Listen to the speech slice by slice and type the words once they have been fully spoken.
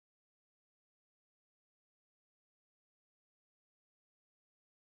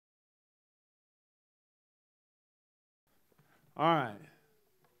All right.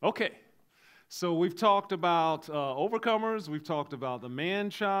 Okay. So we've talked about overcomers. We've talked about the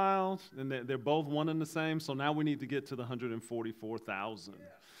man-child, and they're both one and the same. So now we need to get to the 144,000.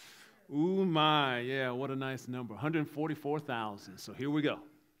 Ooh, my. Yeah, what a nice number. 144,000. So here we go.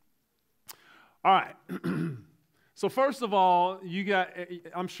 All right. So first of all,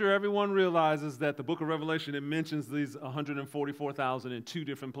 I'm sure everyone realizes that the book of Revelation, it mentions these 144,000 in two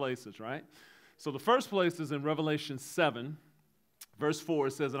different places, right? So the first place is in Revelation 7, verse 4.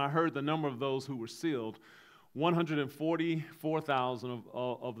 It says, "And I heard the number of those who were sealed, 144,000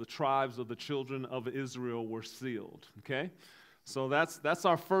 of the tribes of the children of Israel were sealed." Okay? So that's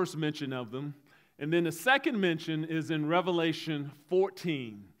our first mention of them. And then the second mention is in Revelation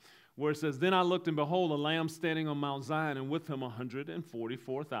 14. Where it says, "Then I looked, and behold, a lamb standing on Mount Zion, and with him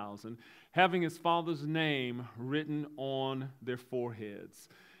 144,000, having his father's name written on their foreheads."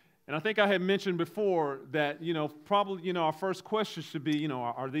 And I think I had mentioned before that, probably, our first question should be,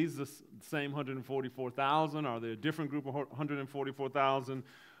 are these the same 144,000? Are there a different group of 144,000?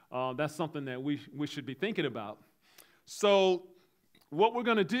 That's something that we should be thinking about. So what we're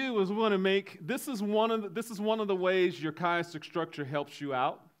going to do is we're going to make, this is one of the ways your chiastic structure helps you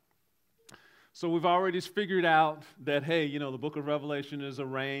out. So we've already figured out that, hey, the book of Revelation is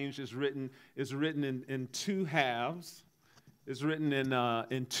arranged, is written in two halves. It's written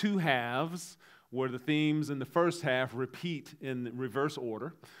in two halves where the themes in the first half repeat in reverse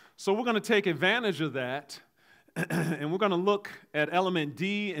order. So we're going to take advantage of that, and we're going to look at element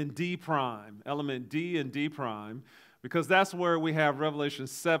D and D prime, because that's where we have Revelation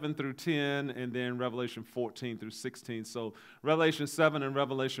 7 through 10 and then Revelation 14 through 16. So Revelation 7 and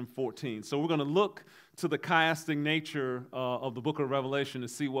Revelation 14. So we're going to look to the chiastic nature of the book of Revelation to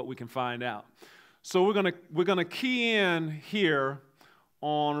see what we can find out. So we're going to key in here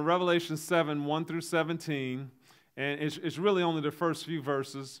on Revelation 7, 1 through 17, and it's really only the first few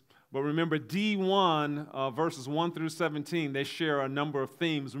verses. But remember, D1, verses 1 through 17, they share a number of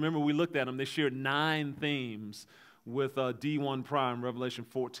themes. Remember, we looked at them. They share 9 themes with D1 prime, Revelation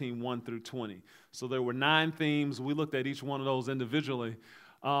 14, 1 through 20. So there were 9 themes. We looked at each one of those individually.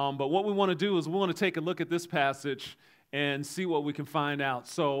 But what we want to do is we want to take a look at this passage and see what we can find out.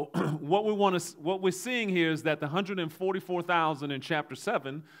 So what we're seeing here is that the 144,000 in chapter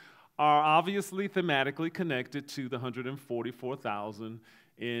 7 are obviously thematically connected to the 144,000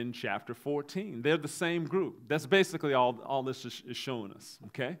 in chapter 14. They're the same group. That's basically all this is showing us,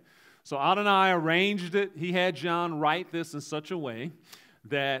 okay? So Adonai arranged it. He had John write this in such a way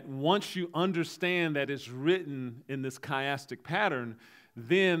that once you understand that it's written in this chiastic pattern,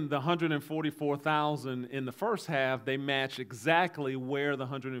 then the 144,000 in the first half, they match exactly where the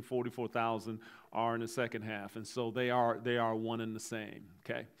 144,000 are in the second half. And so they are one and the same,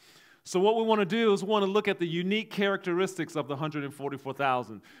 okay? So what we want to do is we want to look at the unique characteristics of the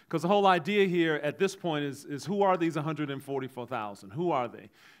 144,000, because the whole idea here at this point is who are these 144,000? Who are they?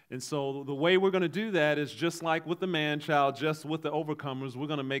 And so the way we're going to do that is just like with the man-child, just with the overcomers, we're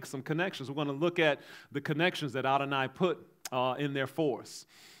going to make some connections. We're going to look at the connections that Adonai put in there for us.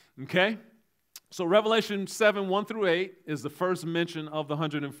 Okay? So Revelation 7, 1 through 8 is the first mention of the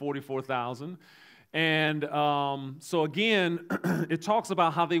 144,000. And so again, it talks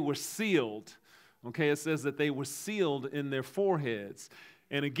about how they were sealed. Okay, it says that they were sealed in their foreheads.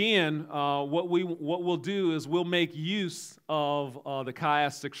 And again, what we'll do is we'll make use of the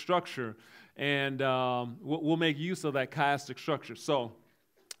chiastic structure, and we'll make use of that chiastic structure. So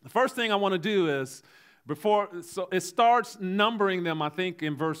the first thing I want to do is, so it starts numbering them, I think,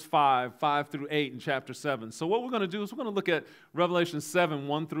 in verse 5 through 8 in chapter 7. So what we're going to do is we're going to look at Revelation 7,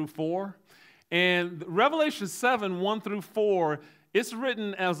 1 through 4. And Revelation 7, 1 through 4, it's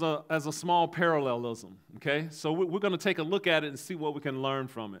written as a small parallelism, okay? So we're going to take a look at it and see what we can learn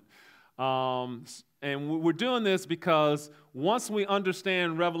from it. And we're doing this because once we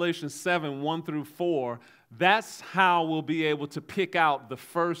understand Revelation 7, 1 through 4, that's how we'll be able to pick out the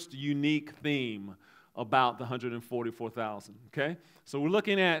first unique theme about the 144,000, okay? So we're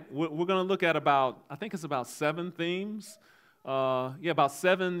going to look at I think it's about 7 themes. About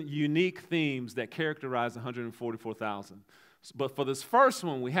 7 unique themes that characterize 144,000. But for this first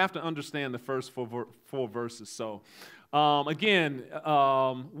one, we have to understand the first four verses. So, again,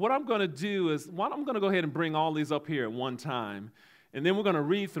 what I'm going to do is, I'm going to go ahead and bring all these up here at one time, and then we're going to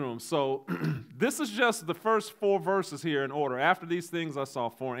read through them. So, this is just the first 4 verses here in order. After these things, I saw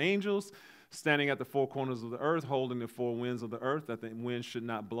 4 angels standing at the 4 corners of the earth, holding the 4 winds of the earth, that the wind should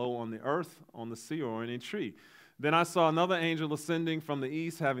not blow on the earth, on the sea, or any tree. Then I saw another angel ascending from the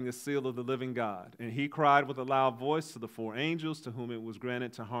east, having the seal of the living God. And he cried with a loud voice to the 4 angels to whom it was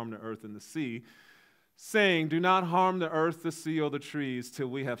granted to harm the earth and the sea, saying, do not harm the earth, the sea, or the trees till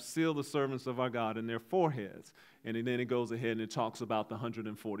we have sealed the servants of our God in their foreheads. And then it goes ahead and it talks about the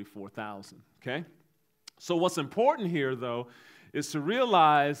 144,000, okay? So what's important here, though, is to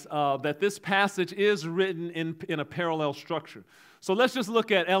realize that this passage is written in a parallel structure. So let's just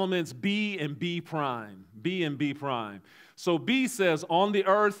look at elements B and B prime. B and B prime. So B says, on the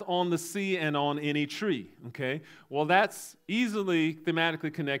earth, on the sea, and on any tree. Okay? Well, that's easily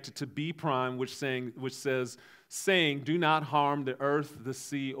thematically connected to B prime, which says, do not harm the earth, the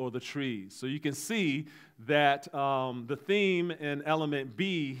sea, or the trees. So you can see that the theme in element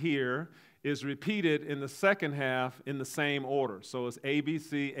B here is repeated in the second half in the same order. So it's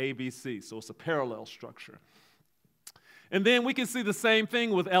ABC, ABC. So it's a parallel structure. And then we can see the same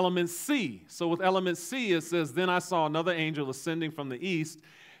thing with element C. So with element C, it says, then I saw another angel ascending from the east,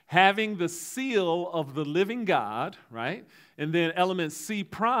 having the seal of the living God, right? And then element C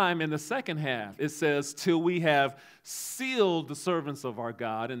prime in the second half, it says, till we have sealed the servants of our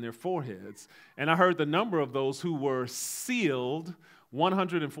God in their foreheads. And I heard the number of those who were sealed.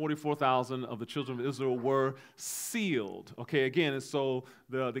 144,000 of the children of Israel were sealed. Okay, again, and so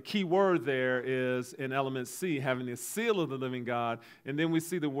the key word there is in element C, having the seal of the living God, and then we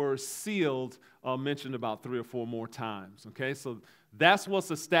see the word sealed mentioned about 3 or 4 more times. Okay, so that's what's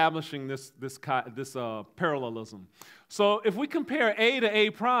establishing this parallelism. So if we compare A to A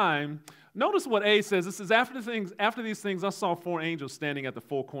prime, notice what A says. This is after these things I saw 4 angels standing at the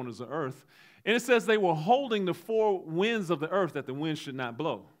 4 corners of earth. And it says they were holding the 4 winds of the earth that the wind should not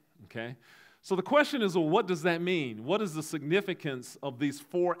blow, okay? So the question is, well, what does that mean? What is the significance of these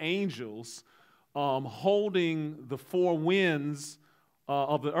 4 angels holding the 4 winds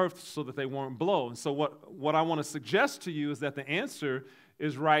of the earth so that they won't blow? And so what I want to suggest to you is that the answer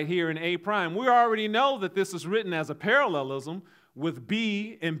is right here in A prime. We already know that this is written as a parallelism with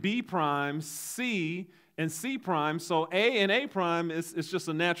B and B prime, C and C prime, so A and A prime is just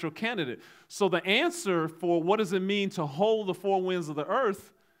a natural candidate. So the answer for what does it mean to hold the 4 winds of the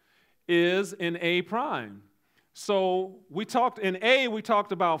earth is in A prime. So in A, we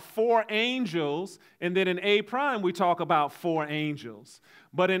talked about 4 angels, and then in A prime, we talk about 4 angels.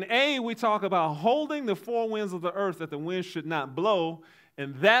 But in A, we talk about holding the 4 winds of the earth that the wind should not blow,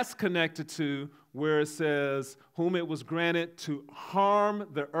 and that's connected to where it says, whom it was granted to harm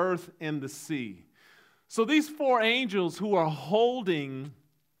the earth and the sea. So these 4 angels who are holding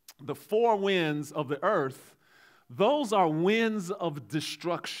the 4 winds of the earth, those are winds of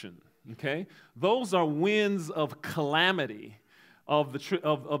destruction, okay? Those are winds of calamity of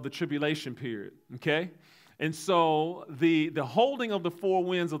the tribulation period, okay? And so the holding of the 4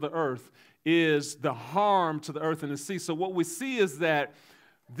 winds of the earth is the harm to the earth and the sea. So what we see is that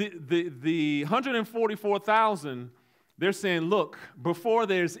the 144,000, they're saying, look, before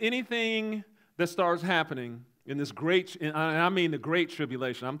there's anything that starts happening in this and I mean the great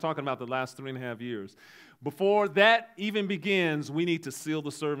tribulation. I'm talking about the last 3.5 years. Before that even begins, we need to seal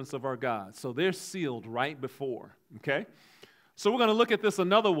the servants of our God. So they're sealed right before, okay? So we're going to look at this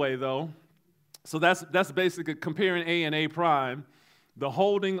another way, though. So that's basically comparing A and A prime. The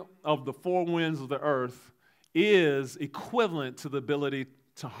holding of the 4 winds of the earth is equivalent to the ability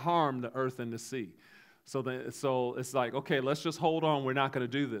to harm the earth and the sea. So it's like, okay, let's just hold on. We're not going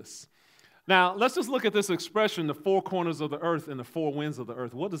to do this. Now, let's just look at this expression, the 4 corners of the earth and the 4 winds of the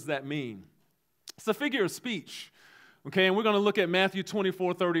earth. What does that mean? It's a figure of speech, okay? And we're going to look at Matthew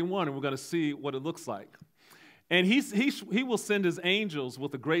 24:31, and we're going to see what it looks like. And he will send his angels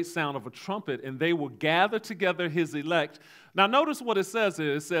with a great sound of a trumpet, and they will gather together his elect. Now, notice what it says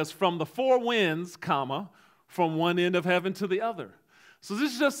here. It says, from the 4 winds, comma, from one end of heaven to the other. So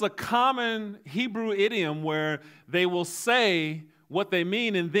this is just a common Hebrew idiom where they will say what they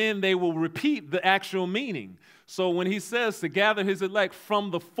mean, and then they will repeat the actual meaning. So when he says to gather his elect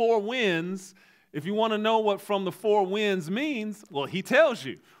from the 4 winds, if you want to know what from the 4 winds means, well, he tells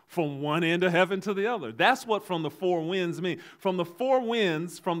you, from one end of heaven to the other. That's what from the 4 winds mean. From the 4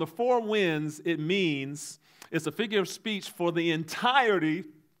 winds, it means, it's a figure of speech for the entirety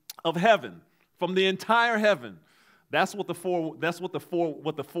of heaven, from the entire heaven. That's what the 4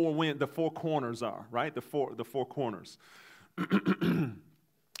 corners are, right? The four corners. From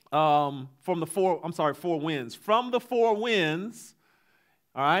the 4 winds. From the 4 winds,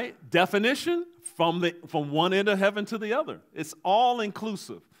 all right, definition, from one end of heaven to the other. It's all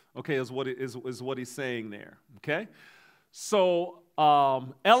inclusive, okay, is what he's saying there, okay? So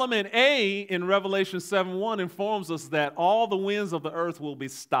element A in Revelation 7:1 informs us that all the winds of the earth will be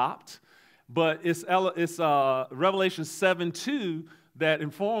stopped, but it's Revelation 7:2 that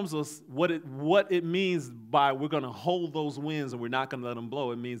informs us what it means by we're going to hold those winds and we're not going to let them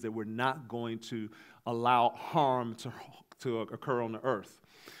blow. It means that we're not going to allow harm to occur on the earth.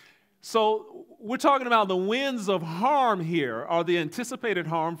 So we're talking about the winds of harm here are the anticipated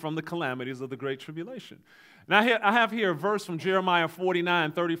harm from the calamities of the Great Tribulation. Now I have here a verse from Jeremiah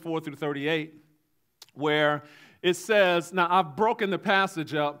 49, 34 through 38, where it says, now I've broken the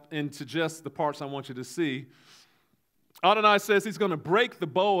passage up into just the parts I want you to see. Adonai says he's going to break the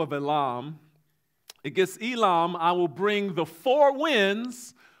bow of Elam. Against Elam, I will bring the four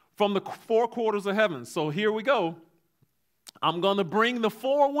winds from the four quarters of heaven. So here we go. I'm going to bring the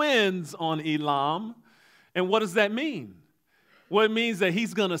four winds on Elam. And what does that mean? Well, it means that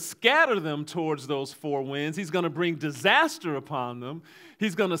he's going to scatter them towards those four winds. He's going to bring disaster upon them.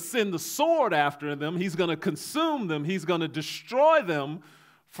 He's going to send the sword after them. He's going to consume them. He's going to destroy them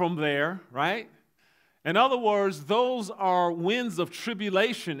from there, right? In other words, those are winds of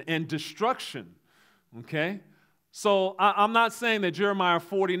tribulation and destruction, okay? So I'm not saying that Jeremiah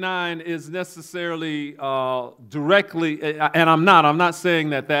 49 is necessarily directly, and I'm not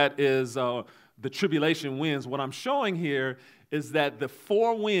saying that that is the tribulation winds. What I'm showing here is that the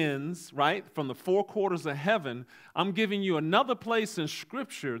four winds, right, from the four quarters of heaven, I'm giving you another place in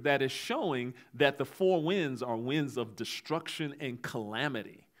Scripture that is showing that the four winds are winds of destruction and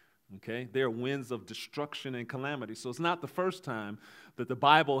calamity. Okay, they're winds of destruction and calamity. So it's not the first time that the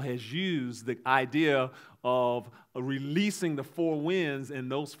Bible has used the idea of releasing the four winds, and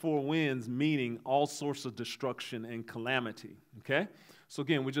those four winds meaning all sorts of destruction and calamity. Okay, so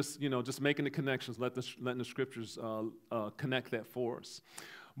again, we're just making the connections, letting the Scriptures connect that for us.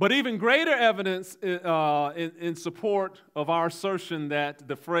 But even greater evidence in support of our assertion that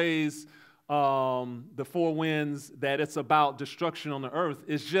the phrase the four winds, that it's about destruction on the earth,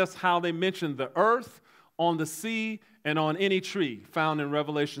 is just how they mention the earth, on the sea, and on any tree, found in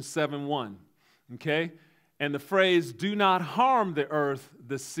Revelation 7:1. Okay? And the phrase, do not harm the earth,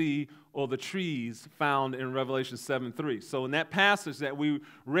 the sea, or the trees, found in Revelation 7:3. So in that passage that we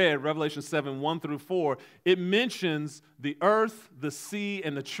read, Revelation 7:1 through 4, it mentions the earth, the sea,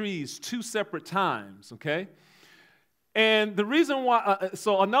 and the trees two separate times, okay? And the reason why,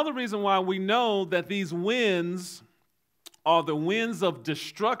 another reason why we know that these winds are the winds of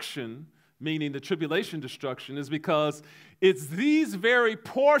destruction, meaning the tribulation destruction, is because it's these very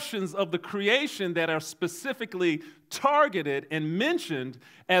portions of the creation that are specifically targeted and mentioned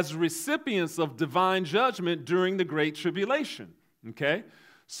as recipients of divine judgment during the Great Tribulation, okay?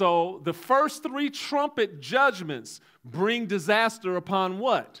 So the first three trumpet judgments bring disaster upon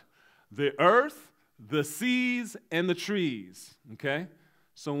what? The earth, the seas, and the trees, okay?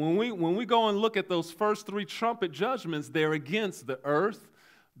 So when we go and look at those first three trumpet judgments, they're against the earth,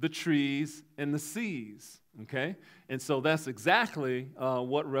 the trees, and the seas, okay? And so that's exactly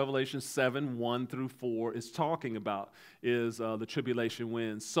what Revelation 7:1 through 4 is talking about, is the tribulation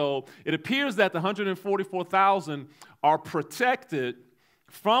winds. So it appears that the 144,000 are protected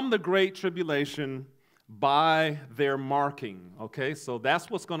from the Great Tribulation by their marking, okay? So that's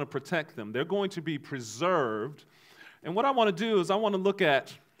what's going to protect them. They're going to be preserved. And what I want to do is I want to look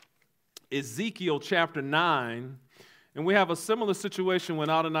at Ezekiel chapter 9, and we have a similar situation when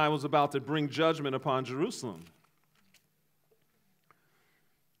Adonai was about to bring judgment upon Jerusalem.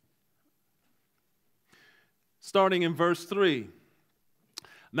 Starting in verse 3.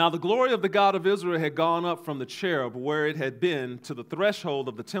 Now the glory of the God of Israel had gone up from the cherub where it had been to the threshold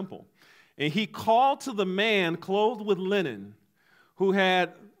of the temple. And he called to the man clothed with linen, who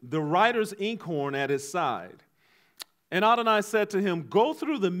had the writer's inkhorn at his side. And Adonai said to him, go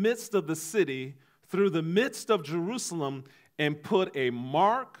through the midst of the city, through the midst of Jerusalem, and put a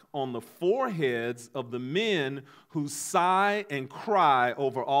mark on the foreheads of the men who sigh and cry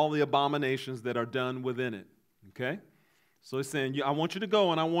over all the abominations that are done within it. Okay? So he's saying, I want you to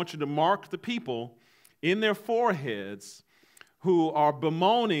go and I want you to mark the people in their foreheads who are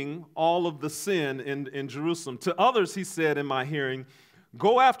bemoaning all of the sin in Jerusalem. To others, he said in my hearing,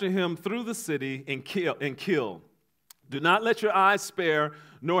 go after him through the city and kill. Do not let your eyes spare,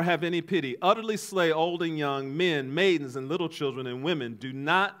 nor have any pity. Utterly slay old and young, men, maidens, and little children and women. Do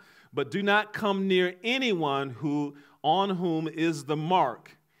not come near anyone on whom is the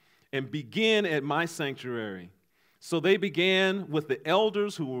mark, and begin at my sanctuary. So they began with the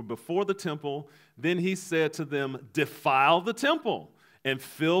elders who were before the temple. Then he said to them, defile the temple and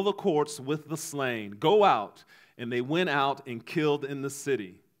fill the courts with the slain. Go out. And they went out and killed in the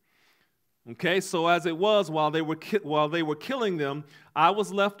city. Okay, so as it was, while they were killing them, I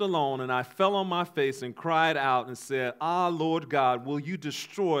was left alone, and I fell on my face and cried out and said, Ah, Lord God, will you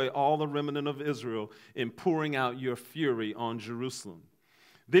destroy all the remnant of Israel in pouring out your fury on Jerusalem?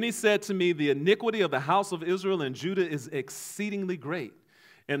 Then he said to me, the iniquity of the house of Israel and Judah is exceedingly great,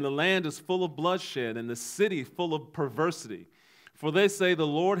 and the land is full of bloodshed, and the city full of perversity. For they say, the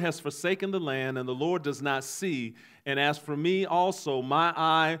Lord has forsaken the land, and the Lord does not see. And as for me also, my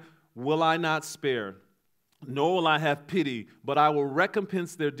eye will I not spare, nor will I have pity, but I will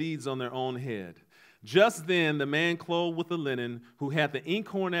recompense their deeds on their own head. Just then the man clothed with the linen, who had the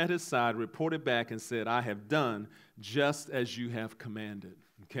inkhorn at his side, reported back and said, I have done just as you have commanded.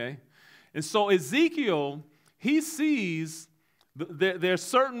 Okay? And so Ezekiel, he sees there are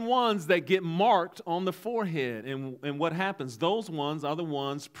certain ones that get marked on the forehead. And what happens? Those ones are the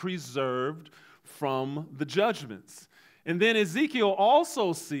ones preserved from the judgments. And then Ezekiel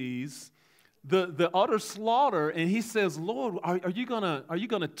also sees the utter slaughter, and he says, Lord, are you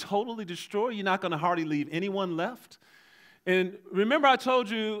gonna totally destroy? You're not gonna hardly leave anyone left? And remember I told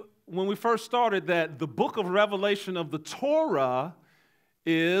you when we first started that the book of Revelation of the Torah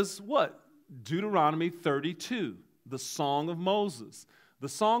is what? Deuteronomy 32, the Song of Moses. The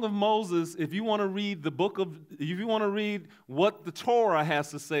Song of Moses, if you want to read what the Torah has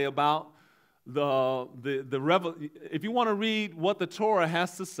to say about if you want to read what the Torah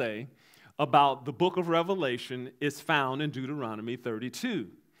has to say about the book of Revelation, it's found in Deuteronomy 32.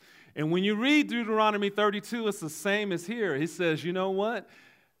 And when you read Deuteronomy 32, it's the same as here. He says, you know what?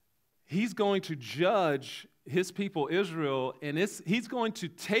 He's going to judge his people Israel, and he's going to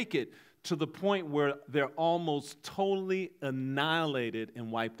take it to the point where they're almost totally annihilated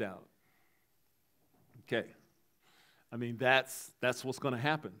and wiped out. Okay. I mean, that's what's going to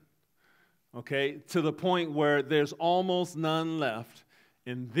happen. Okay, to the point where there's almost none left,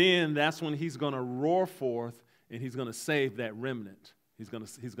 and then that's when he's going to roar forth, and he's going to save that remnant. He's going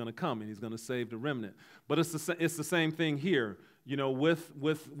to come, and he's going to save the remnant. But it's the same thing here, you know, with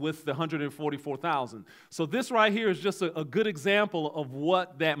the 144,000. So this right here is just a good example of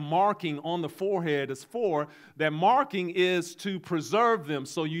what that marking on the forehead is for. That marking is to preserve them.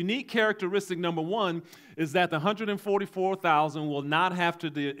 So unique characteristic number one is that the 144,000 will not have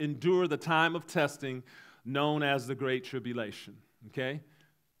to endure the time of testing known as the Great Tribulation. Okay?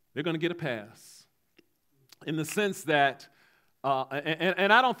 They're going to get a pass. In the sense that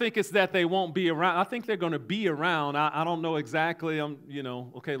and I don't think it's that they won't be around. I think they're going to be around. I don't know exactly.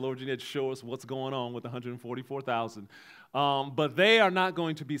 Okay, Lord, you need to show us what's going on with the 144,000. But they are not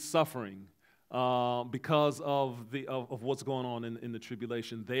going to be suffering because of what's going on in the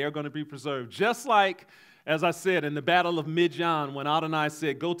tribulation. They are going to be preserved. Just like, as I said, in the battle of Midian, when Adonai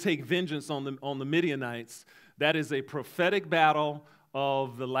said, go take vengeance on the Midianites, that is a prophetic battle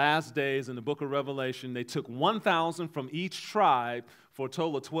of the last days in the book of Revelation. They took 1,000 from each tribe for a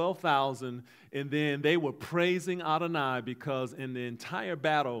total of 12,000, and then they were praising Adonai because in the entire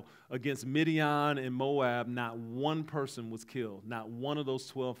battle against Midian and Moab, not one person was killed, not one of those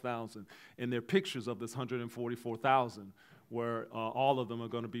 12,000. And there are pictures of this 144,000 where all of them are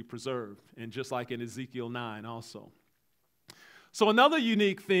going to be preserved, and just like in Ezekiel 9 also. So another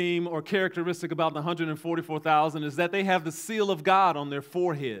unique theme or characteristic about the 144,000 is that they have the seal of God on their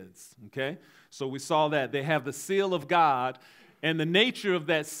foreheads, okay? So we saw that. They have the seal of God, and the nature of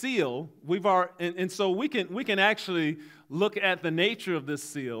that seal, and so we can actually look at the nature of this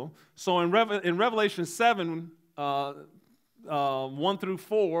seal. So in Revelation 7, 1 through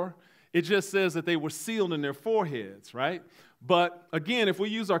 4, it just says that they were sealed in their foreheads, right? But again, if we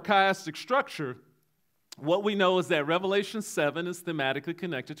use our chiastic structure, what we know is that Revelation 7 is thematically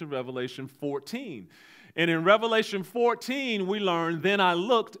connected to Revelation 14. And in Revelation 14, we learn, then I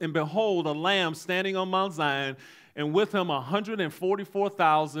looked, and behold, a lamb standing on Mount Zion, and with him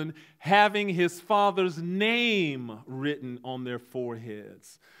 144,000, having his Father's name written on their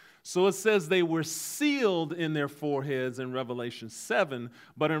foreheads. So it says they were sealed in their foreheads in Revelation 7,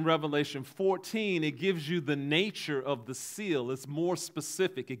 but in Revelation 14, it gives you the nature of the seal. It's more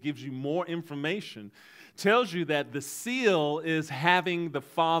specific. It gives you more information. Tells you that the seal is having the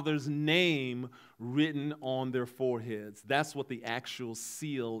Father's name written on their foreheads. That's what the actual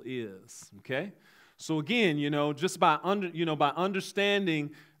seal is, okay? So again, just by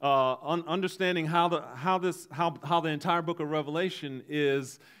understanding how the entire book of Revelation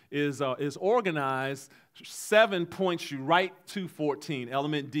is organized, 7 points you right to 14,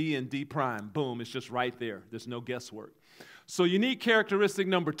 element D and D prime. Boom, it's just right there. There's no guesswork. So unique characteristic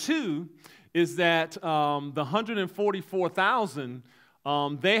number 2 is that the 144,000,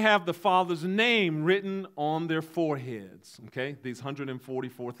 they have the Father's name written on their foreheads, okay? These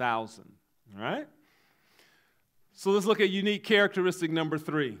 144,000, All right? So let's look at unique characteristic number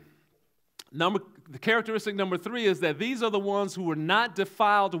 3. The characteristic number 3 is that these are the ones who were not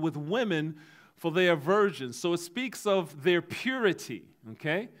defiled with women, for they are virgins. So it speaks of their purity,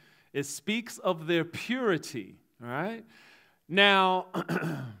 okay? It speaks of their purity, all right? Now,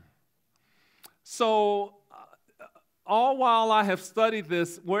 so all while I have studied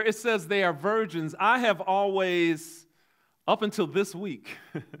this, where it says they are virgins, I have always, up until this week,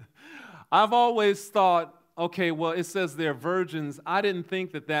 I've always thought, okay, well, it says they're virgins. I didn't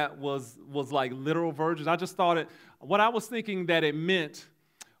think that was like literal virgins. I just thought what I was thinking that it meant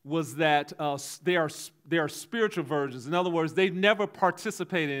was that they are spiritual virgins. In other words, they've never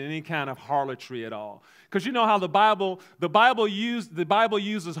participated in any kind of harlotry at all. Because you know how the Bible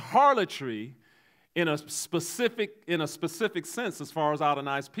uses harlotry in a specific sense as far as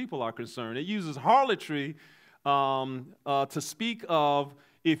Adonai's people are concerned. It uses harlotry to speak of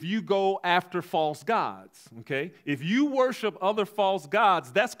if you go after false gods, okay? If you worship other false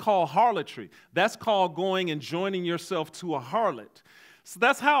gods, that's called harlotry. That's called going and joining yourself to a harlot. So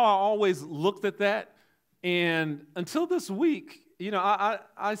that's how I always looked at that. And until this week,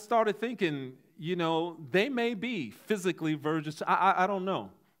 I started thinking, they may be physically virgins. I don't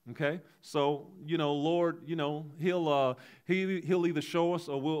know, okay? So, Lord, he'll either show us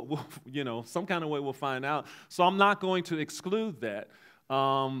or we'll some kind of way we'll find out. So I'm not going to exclude that.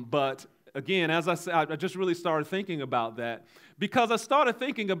 But again, as I said, I just really started thinking about that because I started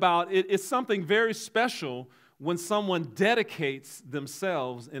thinking about it's something very special when someone dedicates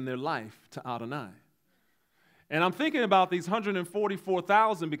themselves in their life to Adonai. And I'm thinking about these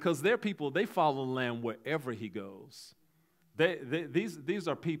 144,000 because they're people, they follow the Lamb wherever he goes. These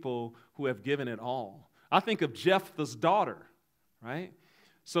are people who have given it all. I think of Jephthah's daughter, right?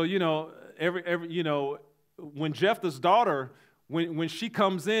 So, when Jephthah's daughter, when she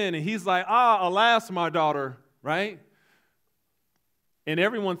comes in and he's like, alas, my daughter, right? And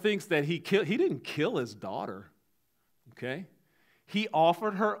everyone thinks that he didn't kill his daughter, okay? He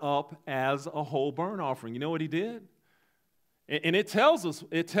offered her up as a whole burnt offering. You know what he did? And it tells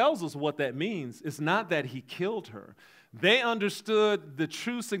us what that means. It's not that he killed her. They understood the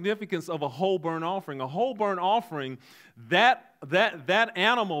true significance of a whole burnt offering. A whole burnt offering, that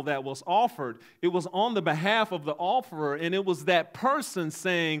animal that was offered, it was on the behalf of the offerer, and it was that person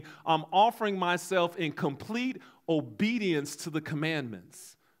saying, I'm offering myself in complete obedience to the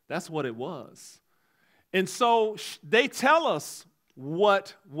commandments. That's what it was. And so they tell us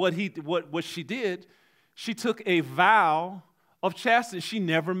what she did. She took a vow of chastity. She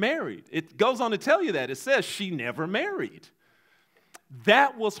never married. It goes on to tell you that. It says she never married.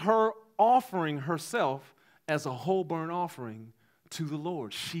 That was her offering herself as a whole burnt offering to the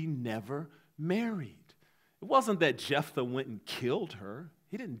Lord. She never married. It wasn't that Jephthah went and killed her.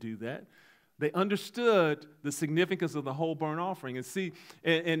 He didn't do that. They understood the significance of the whole burnt offering. And see,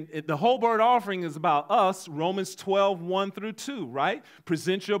 and the whole burnt offering is about us, Romans 12, 1 through 2, right?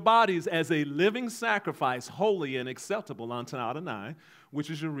 Present your bodies as a living sacrifice, holy and acceptable unto Adonai, which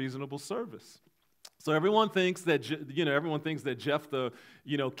is your reasonable service. So everyone thinks that, Jephthah,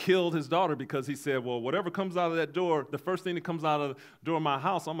 killed his daughter because he said, well, whatever comes out of that door, the first thing that comes out of the door of my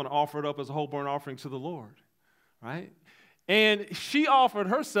house, I'm going to offer it up as a whole burnt offering to the Lord, right? And she offered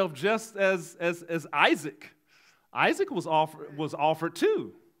herself just as Isaac. Isaac was offered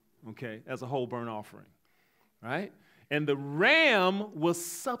too, okay, as a whole burnt offering, right? And the ram was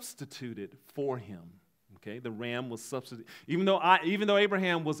substituted for him, okay? The ram was substituted. Even though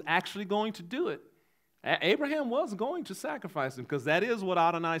Abraham was actually going to do it, Abraham was going to sacrifice him because that is what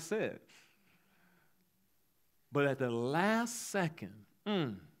Adonai said. But at the last second,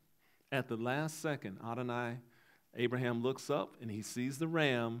 Abraham looks up and he sees the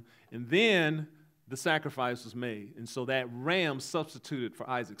ram, and then the sacrifice was made. And so that ram substituted for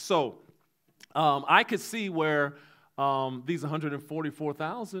Isaac. So I could see where these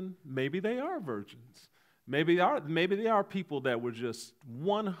 144,000, maybe they are virgins. Maybe they are people that were just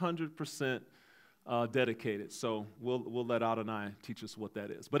 100% dedicated. So we'll let Adonai teach us what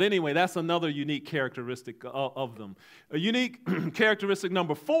that is. But anyway, that's another unique characteristic of them. A unique characteristic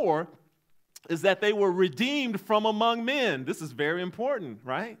number 4 is that they were redeemed from among men. This is very important,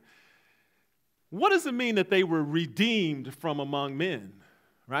 right? What does it mean that they were redeemed from among men,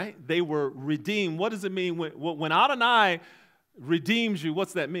 right? They were redeemed. What does it mean when Adonai redeems you?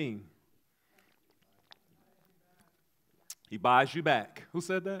 What's that mean? He buys you back. Who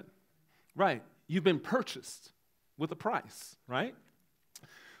said that? Right. You've been purchased with a price, right?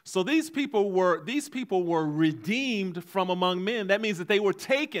 So these people were redeemed from among men. That means that they were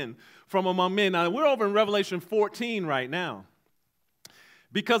taken from among men. Now, we're over in Revelation 14 right now.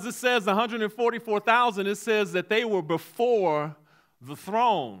 Because it says 144,000, it says that they were before the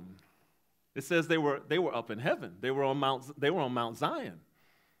throne. It says they were up in heaven. They were on Mount Zion.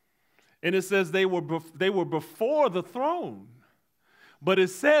 And it says they were before the throne. But it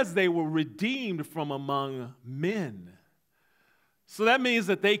says they were redeemed from among men. So that means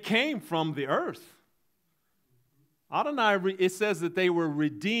that they came from the earth. Adonai, it says that they were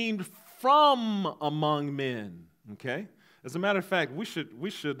redeemed from among men. Okay? As a matter of fact, we should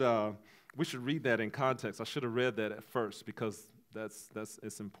read that in context. I should have read that at first because it's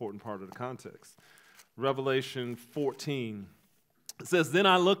an important part of the context. Revelation 14. It says, "Then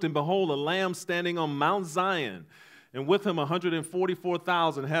I looked, and behold, a lamb standing on Mount Zion, and with him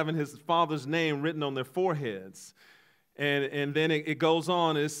 144,000, having his Father's name written on their foreheads." And then it goes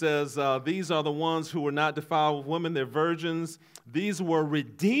on, it says, "These are the ones who were not defiled with women, they're virgins. These were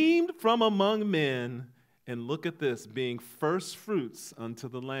redeemed from among men, and look at this, being first fruits unto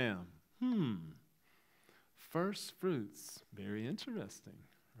the Lamb." First fruits. Very interesting,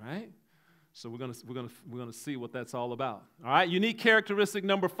 right? So we're gonna see what that's all about. All right, unique characteristic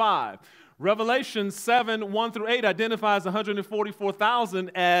number 5. Revelation 7, 1 through 8 identifies 144,000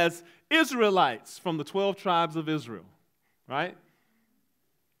 as Israelites from the 12 tribes of Israel. Right?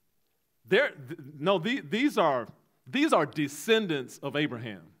 These are descendants of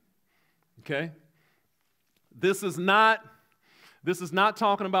Abraham. Okay? This is not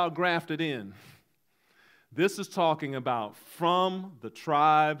talking about grafted in. This is talking about from the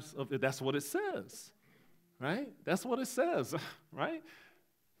tribes of, that's what it says. Right? That's what it says, right?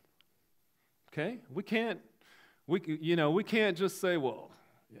 Okay? We can't just say, well,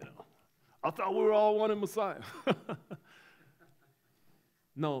 I thought we were all one in Messiah.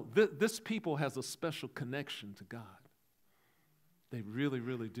 No, this people has a special connection to God. They really,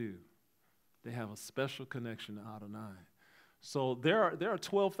 really do. They have a special connection to Adonai. So there are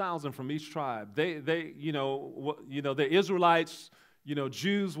 12,000 from each tribe. They're Israelites,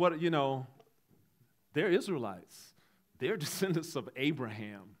 Jews. They're Israelites. They're descendants of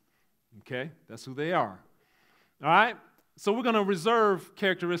Abraham. Okay, that's who they are. All right. So we're going to reserve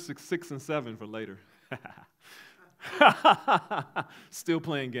characteristics 6 and 7 for later. Still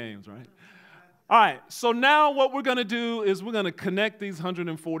playing games, right? All right, so now what we're going to do is we're going to connect these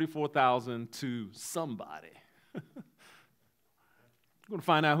 144,000 to somebody. We're going to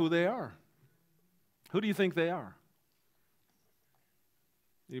find out who they are. Who do you think they are?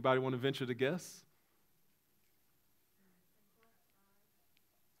 Anybody want to venture to guess?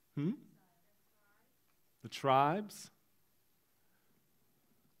 The tribes?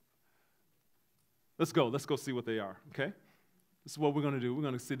 Let's go see what they are, okay? This is what we're going to do. We're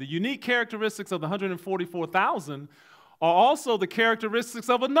going to see the unique characteristics of the 144,000 are also the characteristics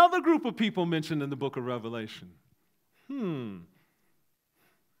of another group of people mentioned in the book of Revelation.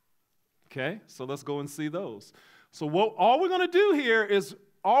 Okay, so let's go and see those. So all we're going to do here is,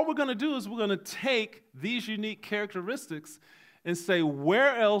 we're going to take these unique characteristics and say,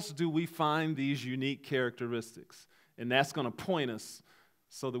 where else do we find these unique characteristics? And that's going to point us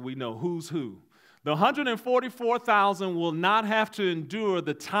so that we know who's who. The 144,000 will not have to endure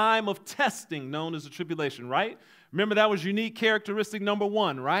the time of testing known as the tribulation, right? Remember that was unique characteristic number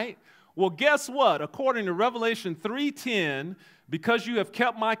 1, right? Well, guess what? According to Revelation 3:10, because you have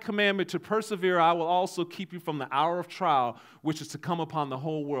kept my commandment to persevere, I will also keep you from the hour of trial, which is to come upon the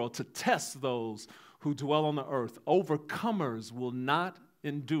whole world, to test those who dwell on the earth. Overcomers will not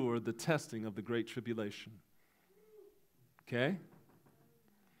endure the testing of the great tribulation. Okay?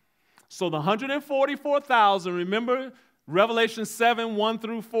 So the 144,000, remember Revelation 7, 1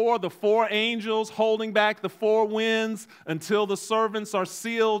 through 4, the 4 angels holding back the 4 winds until the servants are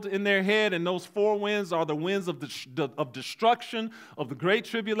sealed in their head, and those 4 winds are the winds of destruction, of the great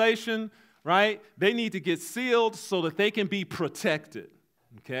tribulation, right? They need to get sealed so that they can be protected,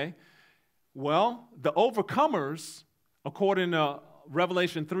 okay? Well, the overcomers, according to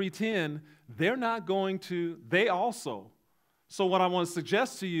Revelation 3:10, they're not going to, they also. So what I want to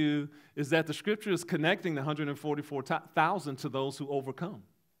suggest to you is that the scripture is connecting the 144,000 to those who overcome.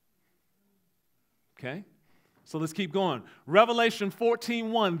 Okay? So let's keep going. Revelation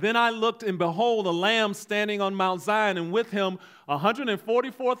 14:1, "Then I looked, and behold, a lamb standing on Mount Zion, and with him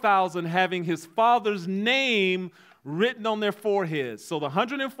 144,000 having his Father's name written on their foreheads." So the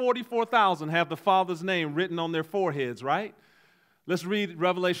 144,000 have the Father's name written on their foreheads, right? Let's read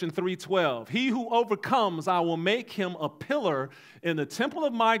Revelation 3:12. "He who overcomes, I will make him a pillar in the temple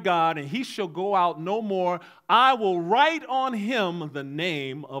of my God, and he shall go out no more. I will write on him the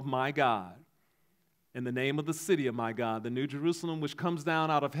name of my God, and the name of the city of my God, the new Jerusalem, which comes down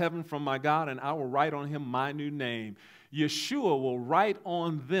out of heaven from my God, and I will write on him my new name. Yeshua will write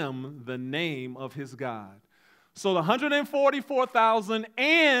on them the name of his God. So the 144,000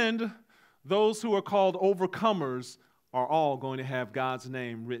 and those who are called overcomers are all going to have God's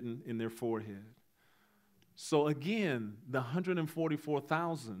name written in their forehead. So again, the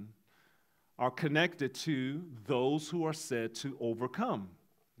 144,000 are connected to those who are said to overcome.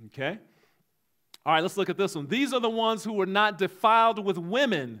 Okay? All right, let's look at this one. These are the ones who were not defiled with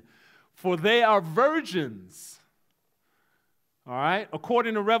women, for they are virgins. All right?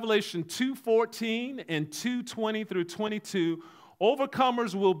 According to Revelation 2:14 and 2:20 through 22,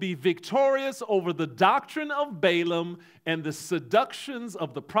 overcomers will be victorious over the doctrine of Balaam and the seductions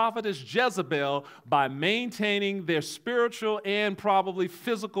of the prophetess Jezebel by maintaining their spiritual and probably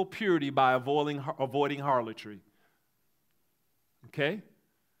physical purity by avoiding harlotry. Okay?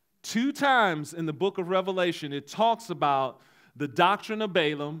 2 times in the book of Revelation, it talks about the doctrine of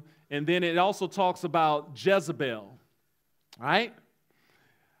Balaam, and then it also talks about Jezebel. Right?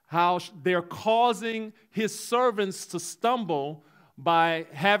 How they're causing his servants to stumble by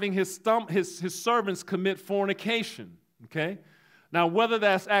having his servants commit fornication. Okay? Now, whether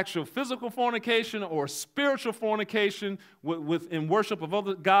that's actual physical fornication or spiritual fornication in worship of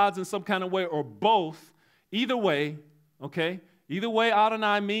other gods in some kind of way, or both, either way, okay? Either way,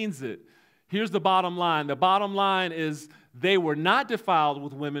 Adonai means it. Here's the bottom line. The bottom line is they were not defiled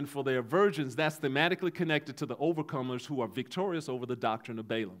with women, for they are virgins. That's thematically connected to the overcomers who are victorious over the doctrine of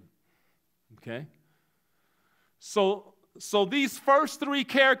Balaam. Okay? So these first 3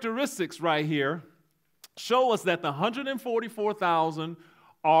 characteristics right here show us that the 144,000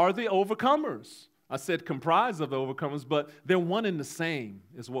 are the overcomers. I said comprised of the overcomers, but they're one and the same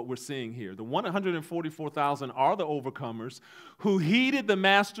is what we're seeing here. The 144,000 are the overcomers who heeded the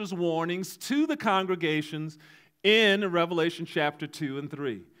master's warnings to the congregations in Revelation chapter 2 and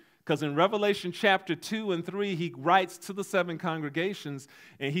 3. Because in Revelation chapter 2 and 3, he writes to the 7 congregations,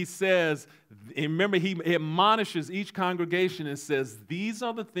 and he says, and remember, he admonishes each congregation and says, these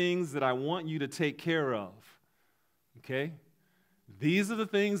are the things that I want you to take care of. Okay? These are the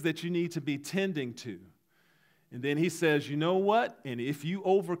things that you need to be tending to. And then he says, you know what? And if you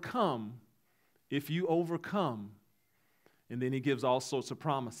overcome, and then he gives all sorts of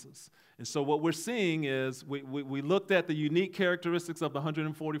promises. And so what we're seeing is we looked at the unique characteristics of the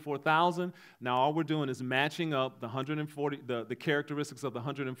 144,000. Now all we're doing is matching up the characteristics of the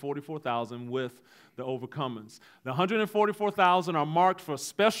 144,000 with the overcomers. The 144,000 are marked for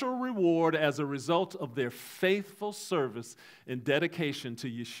special reward as a result of their faithful service and dedication to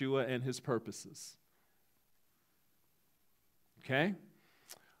Yeshua and his purposes. Okay?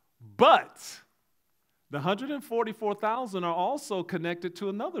 But the 144,000 are also connected to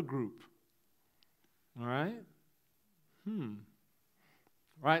another group. All right?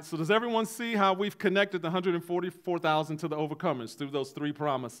 Right, so does everyone see how we've connected the 144,000 to the overcomers through those 3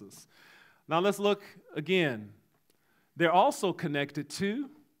 promises? Now let's look again. They're also connected to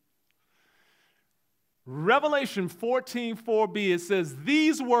Revelation 14:4b. It says,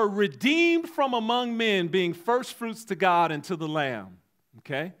 these were redeemed from among men, being first fruits to God and to the Lamb.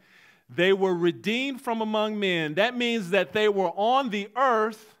 Okay? They were redeemed from among men. That means that they were on the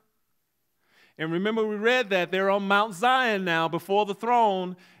earth. And remember, we read that they're on Mount Zion now before the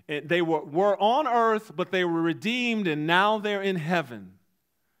throne. They were on earth, but they were redeemed, and now they're in heaven.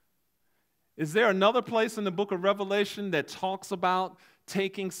 Is there another place in the book of Revelation that talks about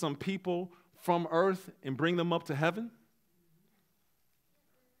taking some people from earth and bring them up to heaven?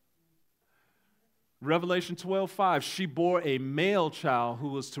 Revelation 12:5, she bore a male child who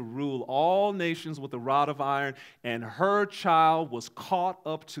was to rule all nations with a rod of iron, and her child was caught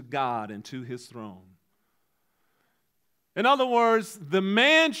up to God and to his throne. In other words, the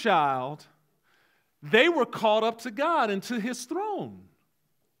man-child, they were caught up to God and to his throne.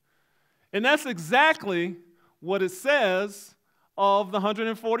 And that's exactly what it says of the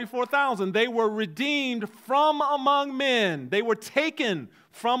 144,000. They were redeemed from among men. They were taken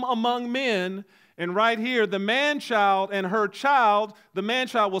from among men. And right here, the man-child and her child, the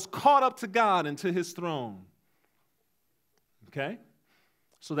man-child was caught up to God and to his throne. Okay?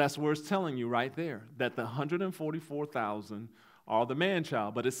 So that's where it's telling you right there, that the 144,000 are the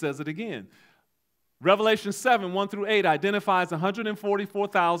man-child. But it says it again. Revelation 7:1-8 identifies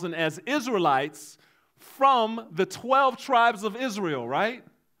 144,000 as Israelites from the 12 tribes of Israel, right?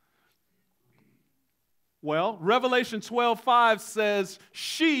 Well, Revelation 12:5 says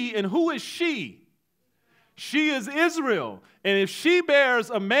she, and who is she? She is Israel. And if she bears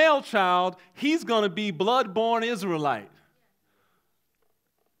a male child, he's going to be blood-born Israelite.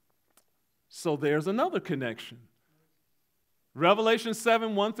 So there's another connection. Revelation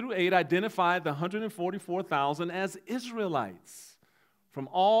 7, 1 through 8 identified the 144,000 as Israelites from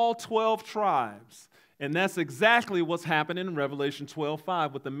all 12 tribes. And that's exactly what's happening in Revelation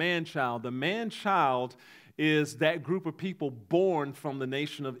 12:5 with the man-child. The man-child is that group of people born from the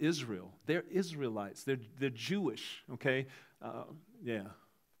nation of Israel. They're Israelites. They're Jewish, okay? Yeah.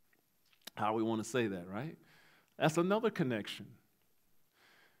 How we want to say that, right? That's another connection.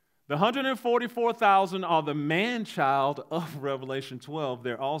 The 144,000 are the man-child of Revelation 12.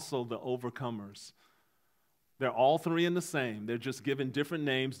 They're also the overcomers. They're all three in the same. They're just given different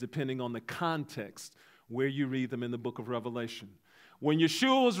names depending on the context where you read them in the book of Revelation. When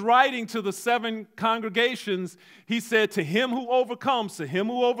Yeshua was writing to the 7 congregations, he said, to him who overcomes, to him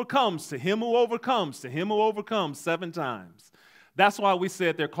who overcomes, to him who overcomes, to him who overcomes 7 times. That's why we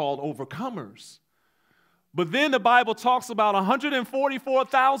said they're called overcomers. But then the Bible talks about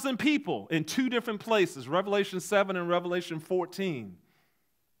 144,000 people in 2 different places, Revelation 7 and Revelation 14.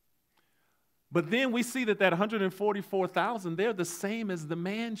 But then we see that 144,000, they're the same as the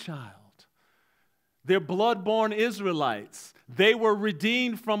man-child. They're blood-born Israelites. They were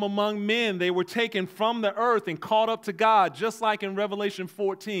redeemed from among men. They were taken from the earth and caught up to God, just like in Revelation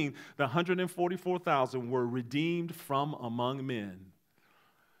 14. The 144,000 were redeemed from among men.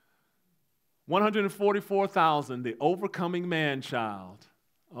 144,000, the overcoming man-child.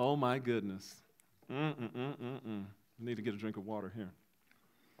 Oh, my goodness. I need to get a drink of water here.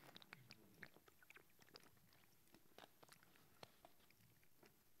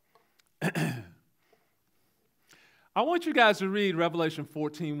 I want you guys to read Revelation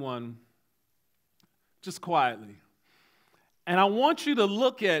 14:1 just quietly. And I want you to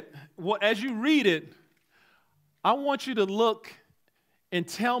look at, as you read it, I want you to look and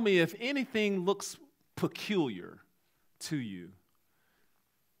tell me if anything looks peculiar to you.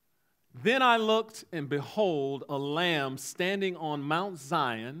 Then I looked, and behold, a lamb standing on Mount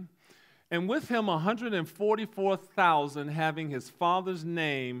Zion, and with him 144,000 having his father's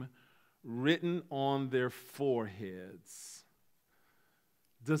name written on their foreheads.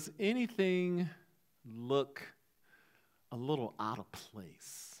 Does anything look a little out of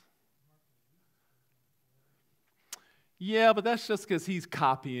place? Yeah, but that's just because he's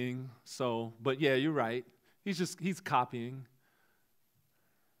copying. So, but yeah, you're right. He's copying.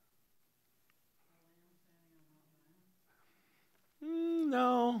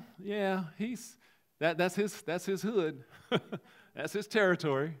 No, yeah, that's his hood. That's his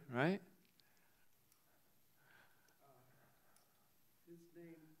territory, right?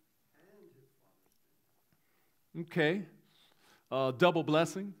 Okay. Double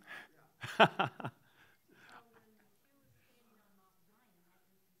blessing.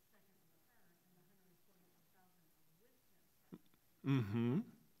 Mm-hmm.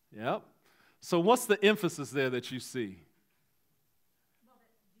 Yep. So what's the emphasis there that you see?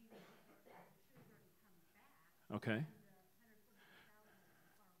 Okay.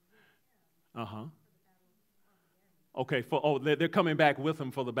 Uh-huh. Okay, they're coming back with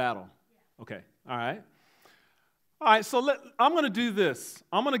him for the battle. Okay, all right. All right, so I'm going to do this.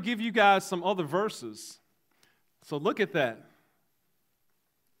 I'm going to give you guys some other verses. So look at that.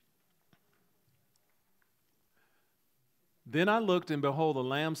 Then I looked, and behold, a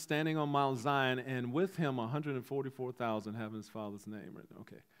lamb standing on Mount Zion, and with him 144,000 having his father's name written.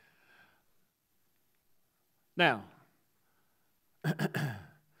 Okay. Now,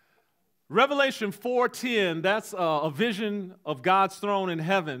 Revelation 4:10, that's a vision of God's throne in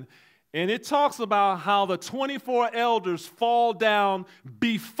heaven. And it talks about how the 24 elders fall down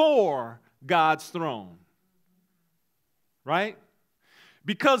before God's throne. Right?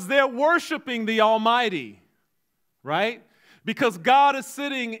 Because they're worshiping the Almighty. Right? Because God is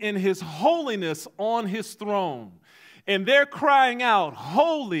sitting in His holiness on His throne. And they're crying out,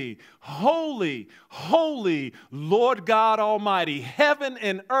 holy, holy, holy, Lord God Almighty. Heaven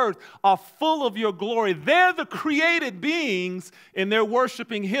and earth are full of your glory. They're the created beings, and they're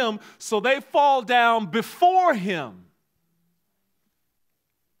worshiping Him, so they fall down before Him.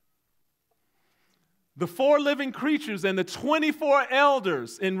 The 4 living creatures and the 24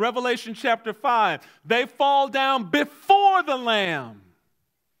 elders in Revelation chapter 5, they fall down before the Lamb,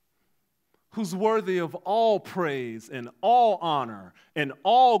 who's worthy of all praise and all honor and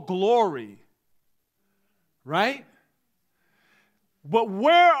all glory. Right? But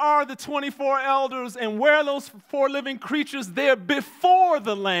where are the 24 elders and where are those 4 living creatures? They're before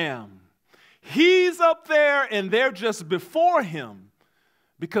the Lamb. He's up there and they're just before Him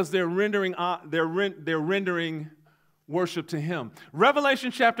because they're rendering worship to Him.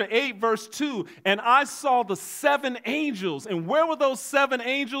 Revelation chapter 8, verse 2, and I saw the 7 angels. And where were those 7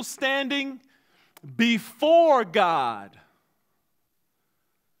 angels standing? Before God.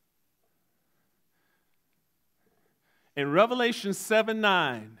 In Revelation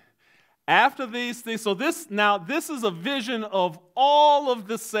 7:9, after these things, so this is a vision of all of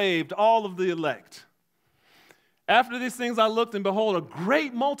the saved, all of the elect. After these things I looked, and behold, a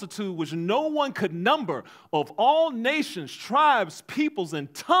great multitude which no one could number, of all nations, tribes, peoples,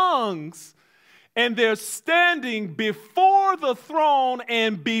 and tongues, and they're standing before the throne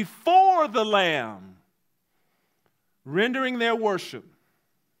and before the Lamb, rendering their worship.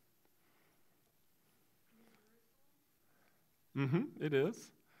 It is.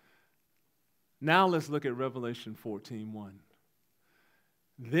 Now let's look at Revelation 14:1.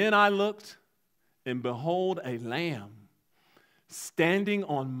 Then I looked, and behold, a lamb standing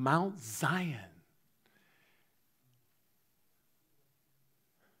on Mount Zion.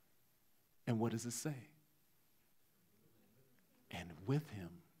 And what does it say? And with him.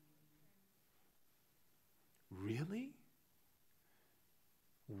 Really?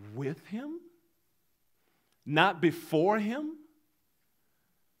 With him? Not before him?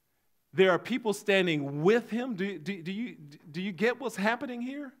 There are people standing with him. Do you get what's happening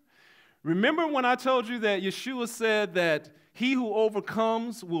here? Remember when I told you that Yeshua said that he who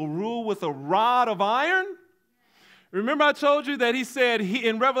overcomes will rule with a rod of iron? Remember I told you that he said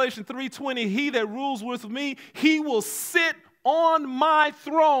in Revelation 3:20, he that rules with me, he will sit on my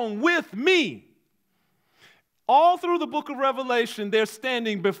throne with me. All through the book of Revelation, they're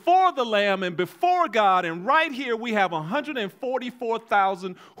standing before the Lamb and before God, and right here we have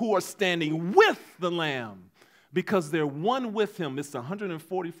 144,000 who are standing with the Lamb because they're one with him. It's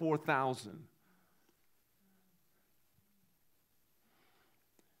 144,000.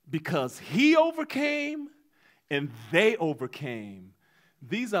 Because he overcame and they overcame.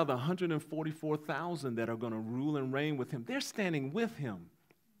 These are the 144,000 that are going to rule and reign with him. They're standing with him.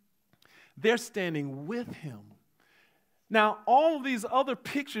 They're standing with him. Now, all of these other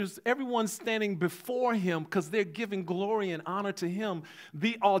pictures, everyone's standing before him because they're giving glory and honor to him.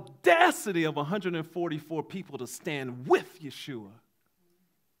 The audacity of 144 people to stand with Yeshua.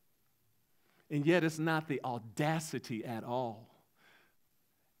 And yet it's not the audacity at all.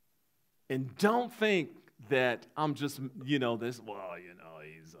 And don't think that I'm just, he's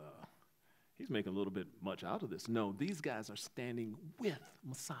making a little bit much out of this. No, these guys are standing with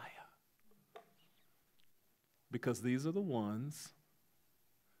Messiah. Because these are the ones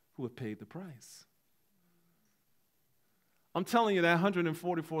who have paid the price. I'm telling you that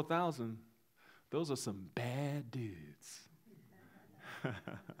 144,000, those are some bad dudes.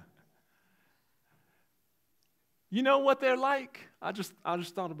 You know what they're like? I just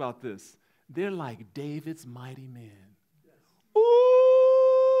thought about this. They're like David's mighty men.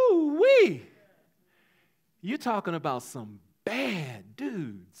 Ooh-wee! You're talking about some bad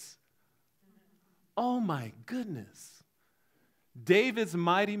dudes. Oh my goodness. David's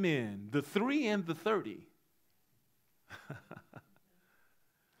mighty men, the 3 and the 30.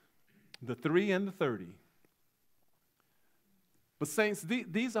 The 3 and the 30. But saints,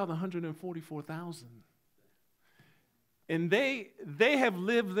 these are the 144,000. And they have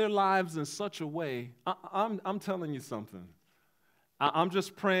lived their lives in such a way. I'm telling you something. I'm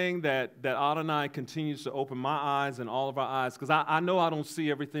just praying that Adonai continues to open my eyes and all of our eyes, because I know I don't see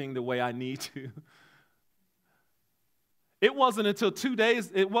everything the way I need to. It wasn't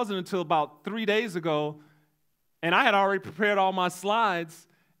until about 3 days ago, and I had already prepared all my slides,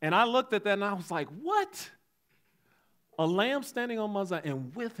 and I looked at that and I was like, what? A lamb standing on Mount Zion,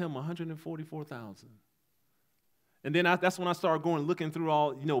 and with him 144,000. And then that's when I started going, looking through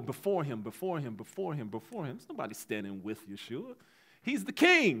all, before him. There's nobody standing with Yeshua. He's the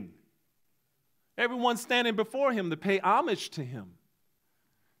king. Everyone's standing before him to pay homage to him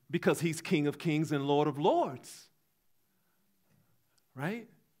because he's King of Kings and Lord of Lords. Right?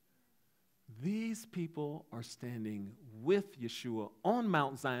 These people are standing with Yeshua on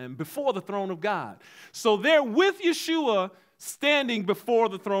Mount Zion before the throne of God. So they're with Yeshua standing before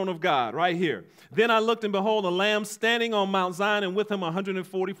the throne of God, right here. Then I looked, and behold, a lamb standing on Mount Zion, and with him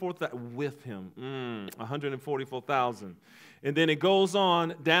 144,000. And then it goes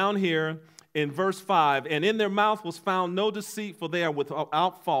on down here in verse 5, and in their mouth was found no deceit, for they are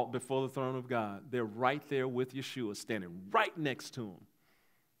without fault before the throne of God. They're right there with Yeshua, standing right next to him.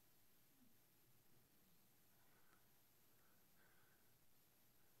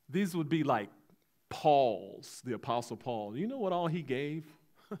 These would be like Paul's, the Apostle Paul. You know what all he gave?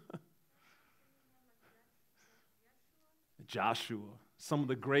 Joshua, some of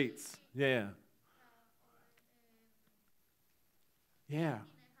the greats. Yeah.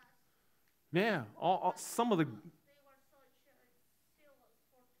 Some of the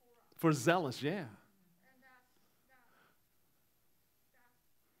for zealous, yeah.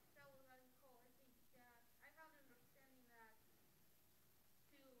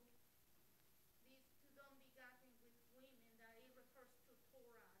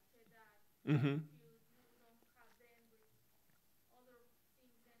 Mm-hmm.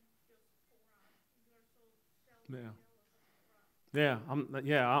 Yeah. Yeah,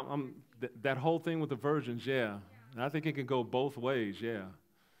 that whole thing with the virgins, yeah. I think it can go both ways, yeah.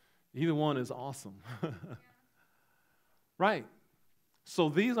 Either one is awesome. Right. So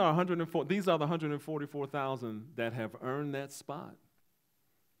these are the 144,000 that have earned that spot.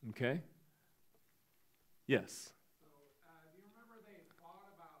 Okay? Yes. So, do you remember they fought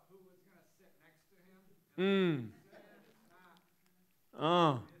about who was going to sit next to him? Mm. It's not.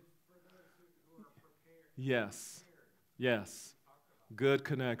 Uh. It's for those who are prepared. Yes. Yes. Good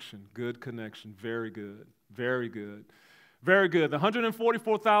connection. Good connection. Very good. Very good. Very good. The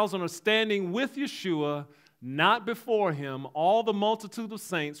 144,000 are standing with Yeshua, not before him. All the multitude of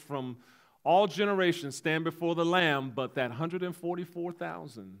saints from all generations stand before the Lamb, but that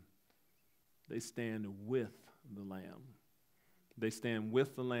 144,000, they stand with the Lamb. They stand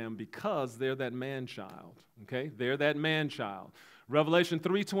with the Lamb because they're that man-child, okay? They're that man-child. Revelation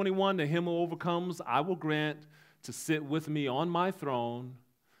 3:21, to him who overcomes, I will grant to sit with me on my throne.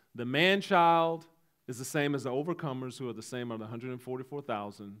 The man-child is the same as the overcomers, who are the same as the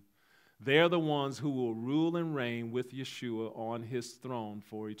 144,000. They're the ones who will rule and reign with Yeshua on his throne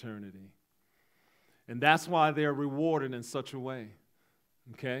for eternity. And that's why they're rewarded in such a way,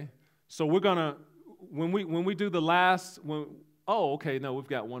 okay? So we're going to, when we do the last, okay, no, we've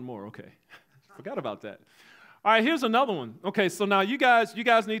got one more, okay. Forgot about that. All right, here's another one. Okay, so now you guys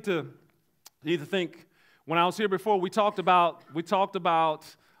need to think. When I was here before, we talked about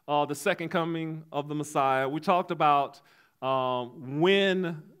the second coming of the Messiah. We talked about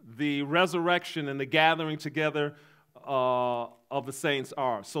when the resurrection and the gathering together of the saints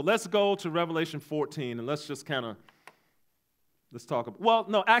are. So let's go to Revelation 14, and let's just let's talk about. Well,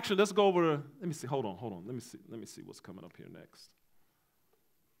 no, actually, let's go over. Let me see. Hold on. Let me see what's coming up here next.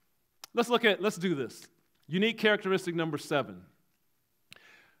 Let's do this. Unique characteristic number 7.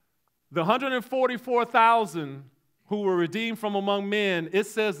 The 144,000 who were redeemed from among men, it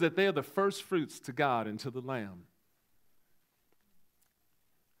says that they are the first fruits to God and to the Lamb.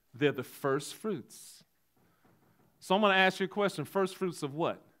 They're the first fruits. So I'm going to ask you a question. First fruits of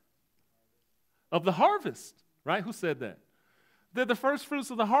what? Of the harvest, right? Who said that? They're the first fruits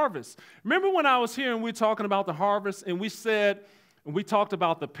of the harvest. Remember when I was here and we were talking about the harvest, and we talked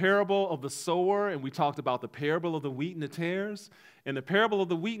about the parable of the sower, and we talked about the parable of the wheat and the tares. And the parable of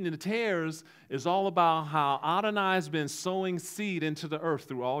the wheat and the tares is all about how Adonai has been sowing seed into the earth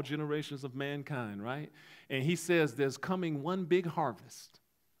through all generations of mankind, right? And he says there's coming one big harvest,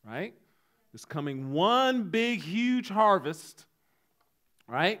 right? There's coming one big, huge harvest,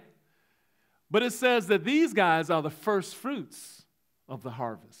 right? But it says that these guys are the first fruits of the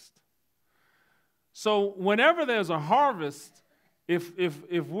harvest. So whenever there's a harvest, if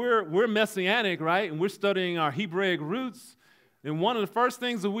we're Messianic, right, and we're studying our Hebraic roots, then one of the first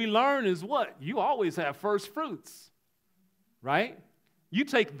things that we learn is what? You always have first fruits, right? You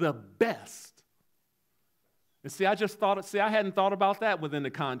take the best. And see, I hadn't thought about that within the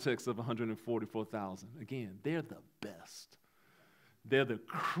context of 144,000. Again, they're the best. They're the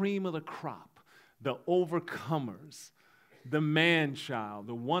cream of the crop, the overcomers, the man-child,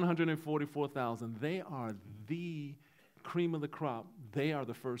 the 144,000. They are the cream of the crop. They are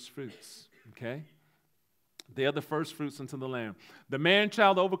the first fruits, okay? They are the first fruits unto the Lamb. The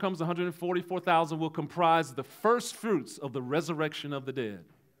man-child that overcomes 144,000 will comprise the first fruits of the resurrection of the dead.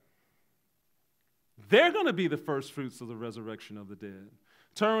 They're going to be the first fruits of the resurrection of the dead.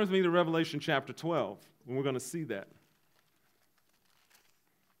 Turn with me to Revelation chapter 12, and we're going to see that.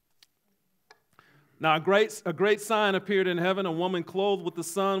 Now a great sign appeared in heaven, a woman clothed with the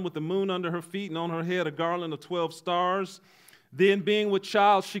sun, with the moon under her feet, and on her head a garland of 12 stars. Then, being with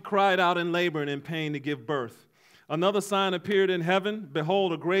child, she cried out in labor and in pain to give birth. Another sign appeared in heaven.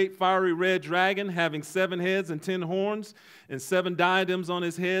 Behold, a great fiery red dragon, having 7 heads and 10 horns, and 7 diadems on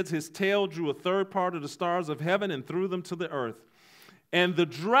his heads. His tail drew a third part of the stars of heaven and threw them to the earth. And the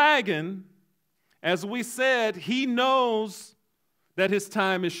dragon, as we said, he knows that his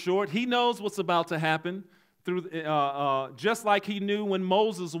time is short. He knows what's about to happen. Just like he knew when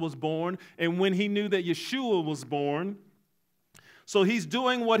Moses was born and when he knew that Yeshua was born. So he's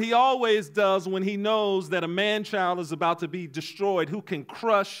doing what he always does when he knows that a man-child is about to be destroyed, who can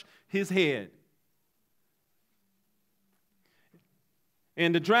crush his head.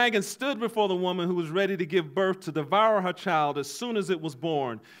 And the dragon stood before the woman who was ready to give birth to devour her child as soon as it was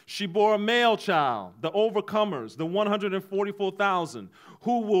born. She bore a male child, the overcomers, the 144,000,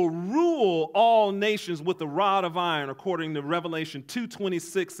 who will rule all nations with a rod of iron, according to Revelation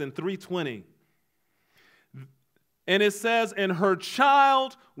 2:26 and 3:20. And it says, and her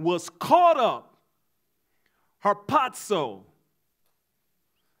child was caught up, harpazo.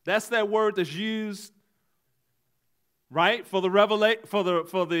 That's that word that's used, right, for the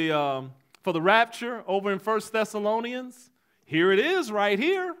rapture over in 1 Thessalonians. Here it is right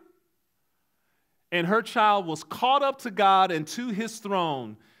here. And her child was caught up to God and to his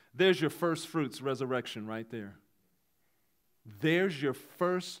throne. There's your first fruits resurrection right there. There's your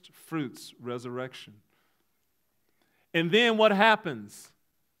first fruits resurrection. And then what happens?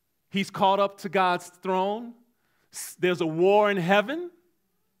 He's caught up to God's throne. There's a war in heaven.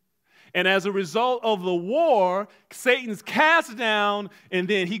 And as a result of the war, Satan's cast down, and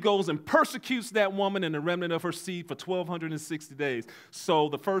then he goes and persecutes that woman and the remnant of her seed for 1,260 days. So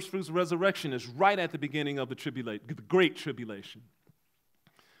the first fruits resurrection is right at the beginning of the Great Tribulation.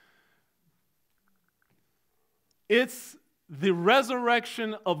 It's the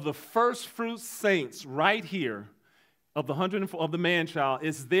resurrection of the first fruits saints right here of the man-child.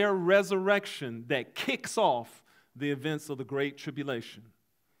 It's their resurrection that kicks off the events of the Great Tribulation,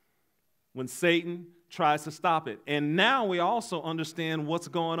 when Satan tries to stop it. And now we also understand what's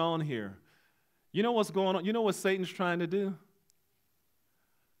going on here. You know what's going on? You know what Satan's trying to do?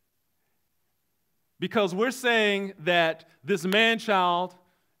 Because we're saying that this man-child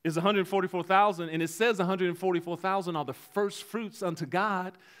is 144,000, and it says 144,000 are the first fruits unto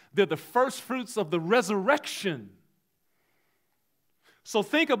God. They're the first fruits of the resurrection. So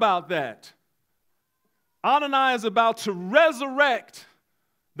think about that. Adonai is about to resurrect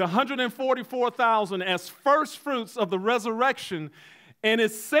the 144,000 as first fruits of the resurrection. And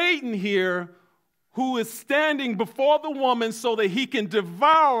it's Satan here who is standing before the woman so that he can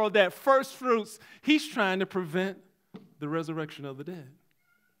devour that first fruits. He's trying to prevent the resurrection of the dead.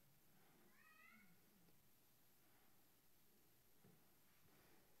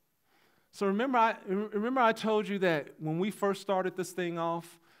 So remember I told you that when we first started this thing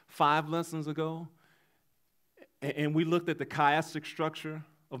off 5 lessons ago, and we looked at the chiastic structure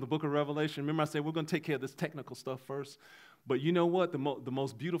of the book of Revelation. Remember I said we're going to take care of this technical stuff first. But you know what? The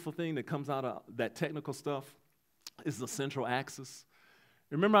most beautiful thing that comes out of that technical stuff is the central axis.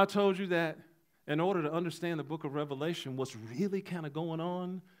 Remember I told you that in order to understand the book of Revelation, what's really kind of going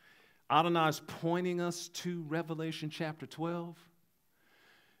on, Adonai's pointing us to Revelation chapter 12.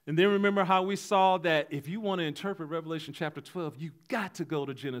 And then remember how we saw that if you want to interpret Revelation chapter 12, you've got to go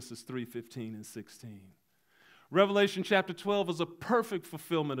to Genesis 3:15 and 16. Revelation chapter 12 is a perfect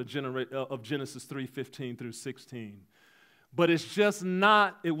fulfillment of Genesis 3:15 through 16. But it's just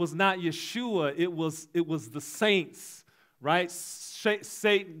not, it was not Yeshua, it was the saints, right?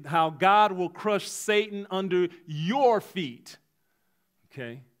 Satan, how God will crush Satan under your feet,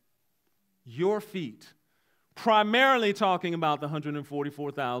 okay? Your feet. Primarily talking about the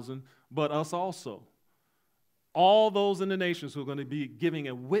 144,000, but us also. All those in the nations who are going to be giving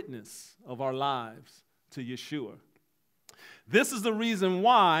a witness of our lives to Yeshua. This is the reason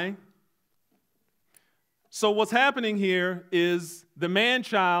why. So what's happening here is the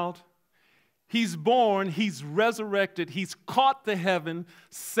man-child, he's born, he's resurrected, he's caught to heaven.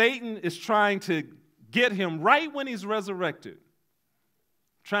 Satan is trying to get him right when he's resurrected,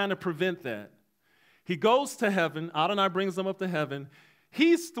 trying to prevent that. He goes to heaven. Adonai brings him up to heaven.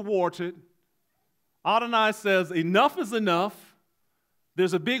 He's thwarted. Adonai says, enough is enough.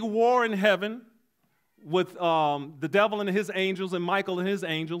 There's a big war in heaven with the devil and his angels and Michael and his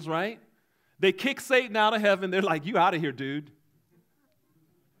angels, right? They kick Satan out of heaven. They're like, you out of here, dude.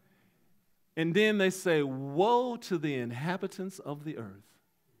 And then they say, woe to the inhabitants of the earth,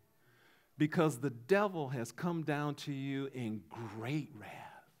 because the devil has come down to you in great wrath,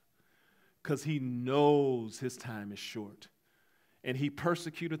 because he knows his time is short. And he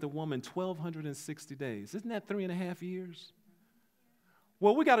persecuted the woman 1,260 days. Isn't that 3.5 years?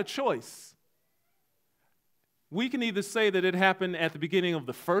 Well, we got a choice. We can either say that it happened at the beginning of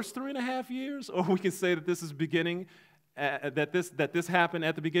the first 3.5 years, or we can say that this is beginning, that this happened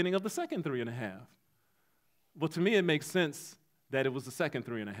at the beginning of the second 3.5. Well, to me, it makes sense that it was the second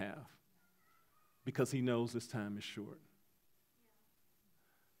 3.5, because he knows this time is short.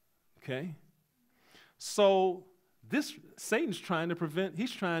 Okay? So Satan's trying to prevent,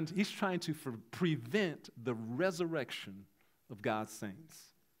 he's trying to prevent the resurrection of God's saints.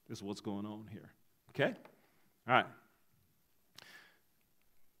 This is what's going on here. Okay? All right.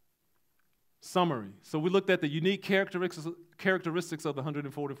 Summary. So we looked at the unique characteristics of the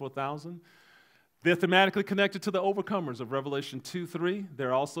 144,000. They're thematically connected to the overcomers of Revelation 2:3.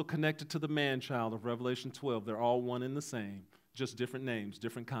 They're also connected to the man-child of Revelation 12. They're all one and the same, just different names,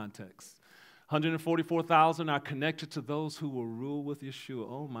 different contexts. 144,000 are connected to those who will rule with Yeshua.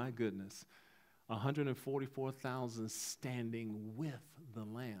 Oh, my goodness. 144,000 standing with the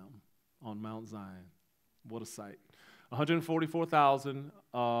Lamb on Mount Zion. What a sight. 144,000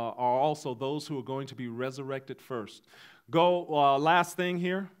 are also those who are going to be resurrected first. Last thing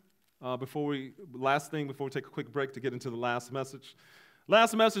here, before we take a quick break to get into the last message.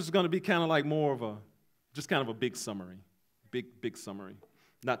 Last message is going to be kind of like more of just kind of a big summary. Big summary.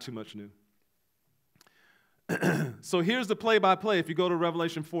 Not too much new. So here's the play-by-play if you go to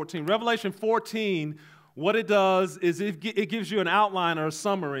Revelation 14. Revelation 14, what it does is it gives you an outline or a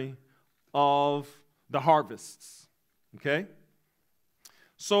summary of the harvests. Okay?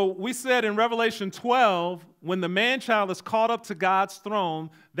 So we said in Revelation 12, when the man-child is caught up to God's throne,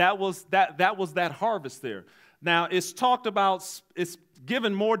 that was that harvest there. Now, it's talked about, it's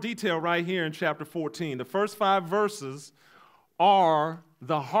given more detail right here in chapter 14. The first 5 verses are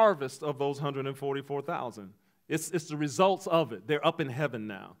the harvest of those 144,000. It's the results of it. They're up in heaven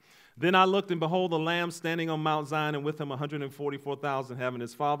now. Then I looked, and behold, the Lamb standing on Mount Zion, and with him 144,000, having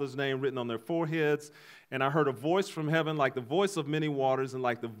his Father's name written on their foreheads. And I heard a voice from heaven like the voice of many waters and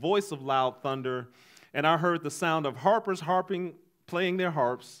like the voice of loud thunder. And I heard the sound of harpers harping, playing their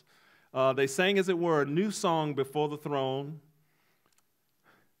harps. They sang, as it were, a new song before the throne.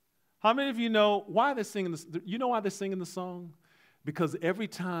 How many of you know why they're singing this? You know why they're singing the song? Because every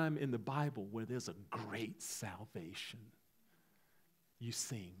time in the Bible where there's a great salvation, you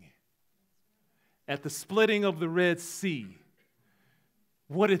sing. At the splitting of the Red Sea,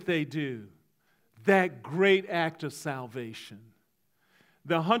 what did they do? That great act of salvation.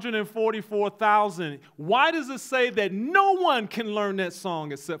 The 144,000, why does it say that no one can learn that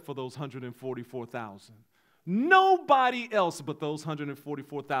song except for those 144,000? Nobody else but those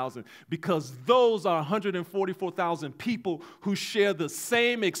 144,000, because those are 144,000 people who share the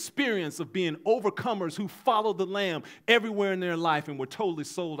same experience of being overcomers who follow the Lamb everywhere in their life and were totally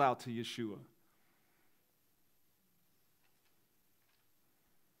sold out to Yeshua.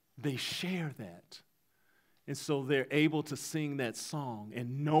 They share that. And so they're able to sing that song,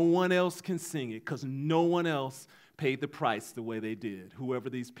 and no one else can sing it because no one else paid the price the way they did,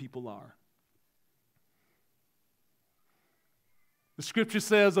 whoever these people are. The scripture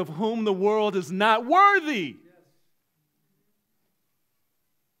says, of whom the world is not worthy. Yes.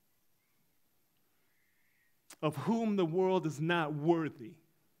 Of whom the world is not worthy.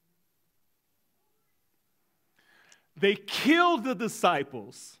 They killed the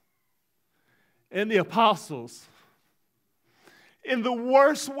disciples and the apostles in the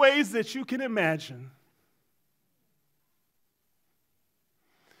worst ways that you can imagine.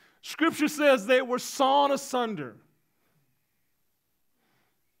 Scripture says they were sawn asunder.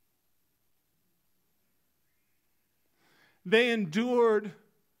 They endured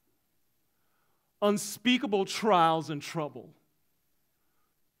unspeakable trials and trouble,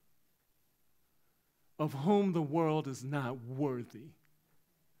 of whom the world is not worthy.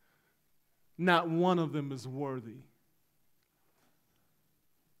 Not one of them is worthy.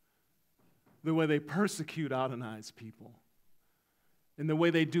 The way they persecute Adonai's people, and the way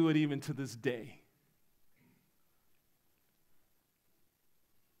they do it even to this day.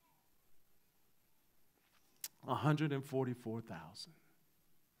 $144,000.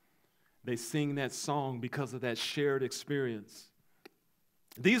 They sing that song because of that shared experience.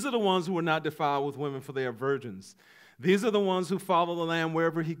 These are the ones who are not defiled with women, for they are virgins. These are the ones who follow the Lamb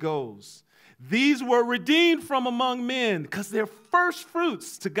wherever he goes. These were redeemed from among men because they're first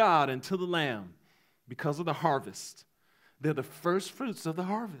fruits to God and to the Lamb because of the harvest. They're the first fruits of the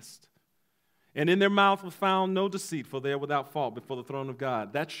harvest. And in their mouth was found no deceit, for they are without fault before the throne of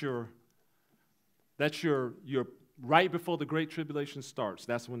God. That's your right before the Great Tribulation starts.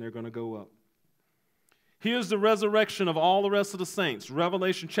 That's when they're going to go up. Here's the resurrection of all the rest of the saints.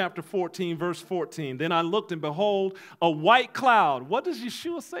 Revelation chapter 14, verse 14. Then I looked, and behold, a white cloud. What does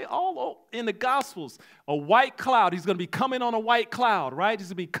Yeshua say all in the Gospels? A white cloud. He's going to be coming on a white cloud, right? He's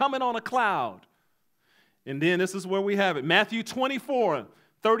going to be coming on a cloud. And then this is where we have it. Matthew 24,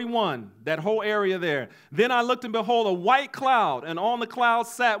 31, that whole area there. Then I looked, and behold, a white cloud, and on the cloud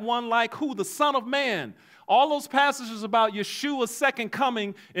sat one like who? The Son of Man. All those passages about Yeshua's second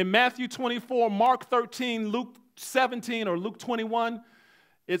coming in Matthew 24, Mark 13, Luke 17, or Luke 21,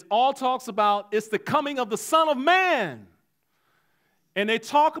 it all talks about it's the coming of the Son of Man. And they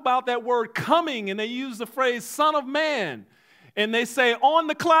talk about that word coming, and they use the phrase Son of Man. And they say on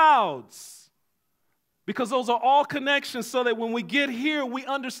the clouds. Because those are all connections, so that when we get here, we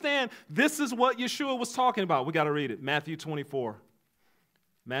understand this is what Yeshua was talking about. We got to read it. Matthew 24.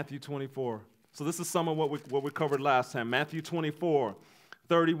 Matthew 24. So this is some of what we covered last time. Matthew 24,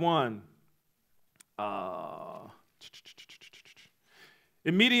 31.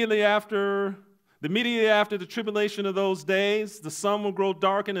 Immediately after Immediately after the tribulation of those days, the sun will grow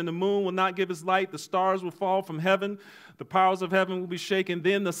darkened and the moon will not give its light. The stars will fall from heaven. The powers of heaven will be shaken.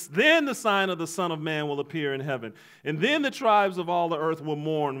 Then the sign of the Son of Man will appear in heaven. And then the tribes of all the earth will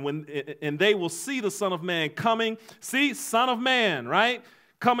mourn, and they will see the Son of Man coming. See, Son of Man, right?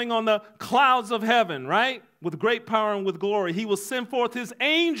 Coming on the clouds of heaven, right? With great power and with glory. He will send forth his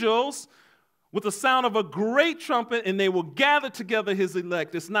angels with the sound of a great trumpet, and they will gather together his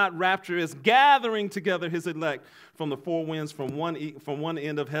elect. It's not rapture, it's gathering together his elect from the four winds, from one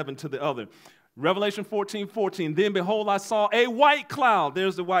end of heaven to the other. Revelation 14:14. Then behold, I saw a white cloud.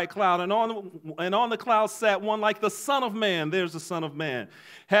 There's the white cloud. And on the cloud sat one like the Son of Man. There's the Son of Man.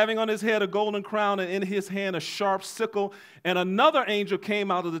 Having on his head a golden crown, and in his hand a sharp sickle. And another angel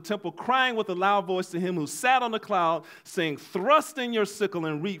came out of the temple, crying with a loud voice to him who sat on the cloud, saying, thrust in your sickle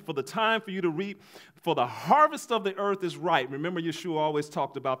and reap, for the time for you to reap, for the harvest of the earth is ripe. Remember, Yeshua always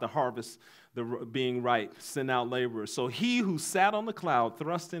talked about the harvest being right, send out laborers. So he who sat on the cloud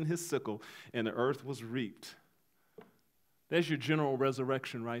thrust in his sickle, and the earth was reaped. There's your general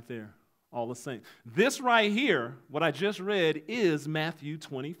resurrection right there, all the saints. This right here, what I just read, is Matthew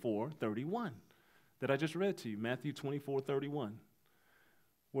 24:31 that I just read to you, Matthew 24:31,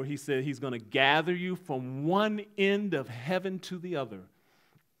 where he said he's going to gather you from one end of heaven to the other.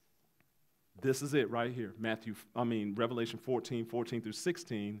 This is it right here, Revelation 14 through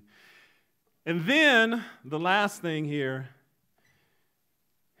 16. And then the last thing here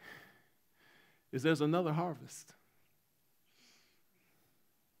is there's another harvest.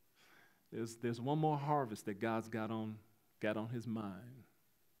 There's one more harvest that God's got on his mind,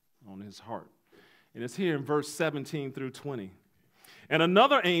 on his heart. And it's here in verse 17 through 20. And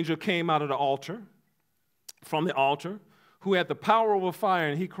another angel came out of the altar, from the altar, who had the power over fire,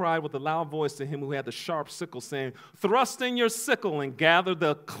 and he cried with a loud voice to him who had the sharp sickle, saying, thrust in your sickle and gather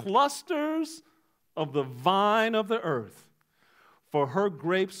the clusters of the vine of the earth, for her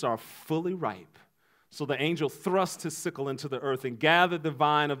grapes are fully ripe. So the angel thrust his sickle into the earth and gathered the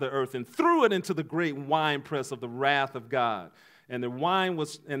vine of the earth and threw it into the great winepress of the wrath of God. And the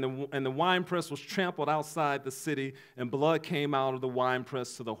winepress was trampled outside the city, and blood came out of the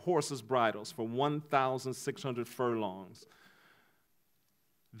winepress to the horses' bridles for 1,600 furlongs.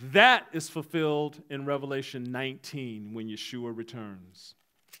 That is fulfilled in Revelation 19 when Yeshua returns.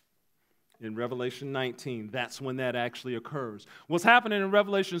 In Revelation 19, that's when that actually occurs. What's happening in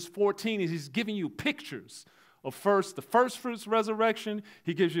Revelation 14 is he's giving you pictures of the first fruits resurrection.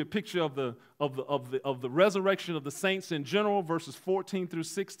 He gives you a picture of the resurrection of the saints in general, verses 14 through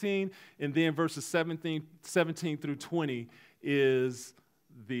 16, and then verses 17 through 20 is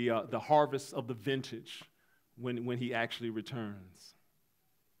the harvest of the vintage when he actually returns.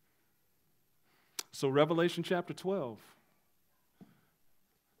 So Revelation chapter 12,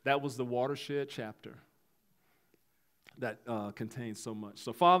 that was the watershed chapter that contains so much.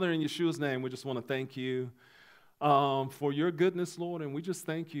 So Father, in Yeshua's name, we just want to thank you for your goodness, Lord, and we just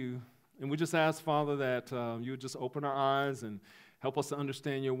thank you. And we just ask, Father, that you would just open our eyes and help us to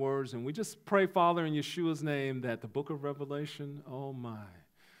understand your words. And we just pray, Father, in Yeshua's name, that the book of Revelation, oh my,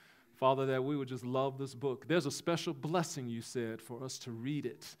 Father, that we would just love this book. There's a special blessing, you said, for us to read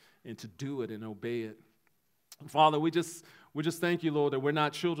it and to do it and obey it. Father, we just thank you, Lord, that we're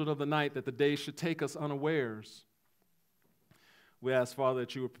not children of the night, that the day should take us unawares. We ask, Father,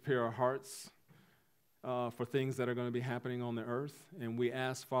 that you would prepare our hearts for things that are going to be happening on the earth. And we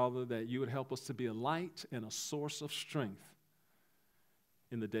ask, Father, that you would help us to be a light and a source of strength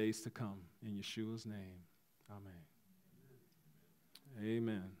in the days to come. In Yeshua's name, amen.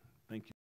 Amen. Thank you.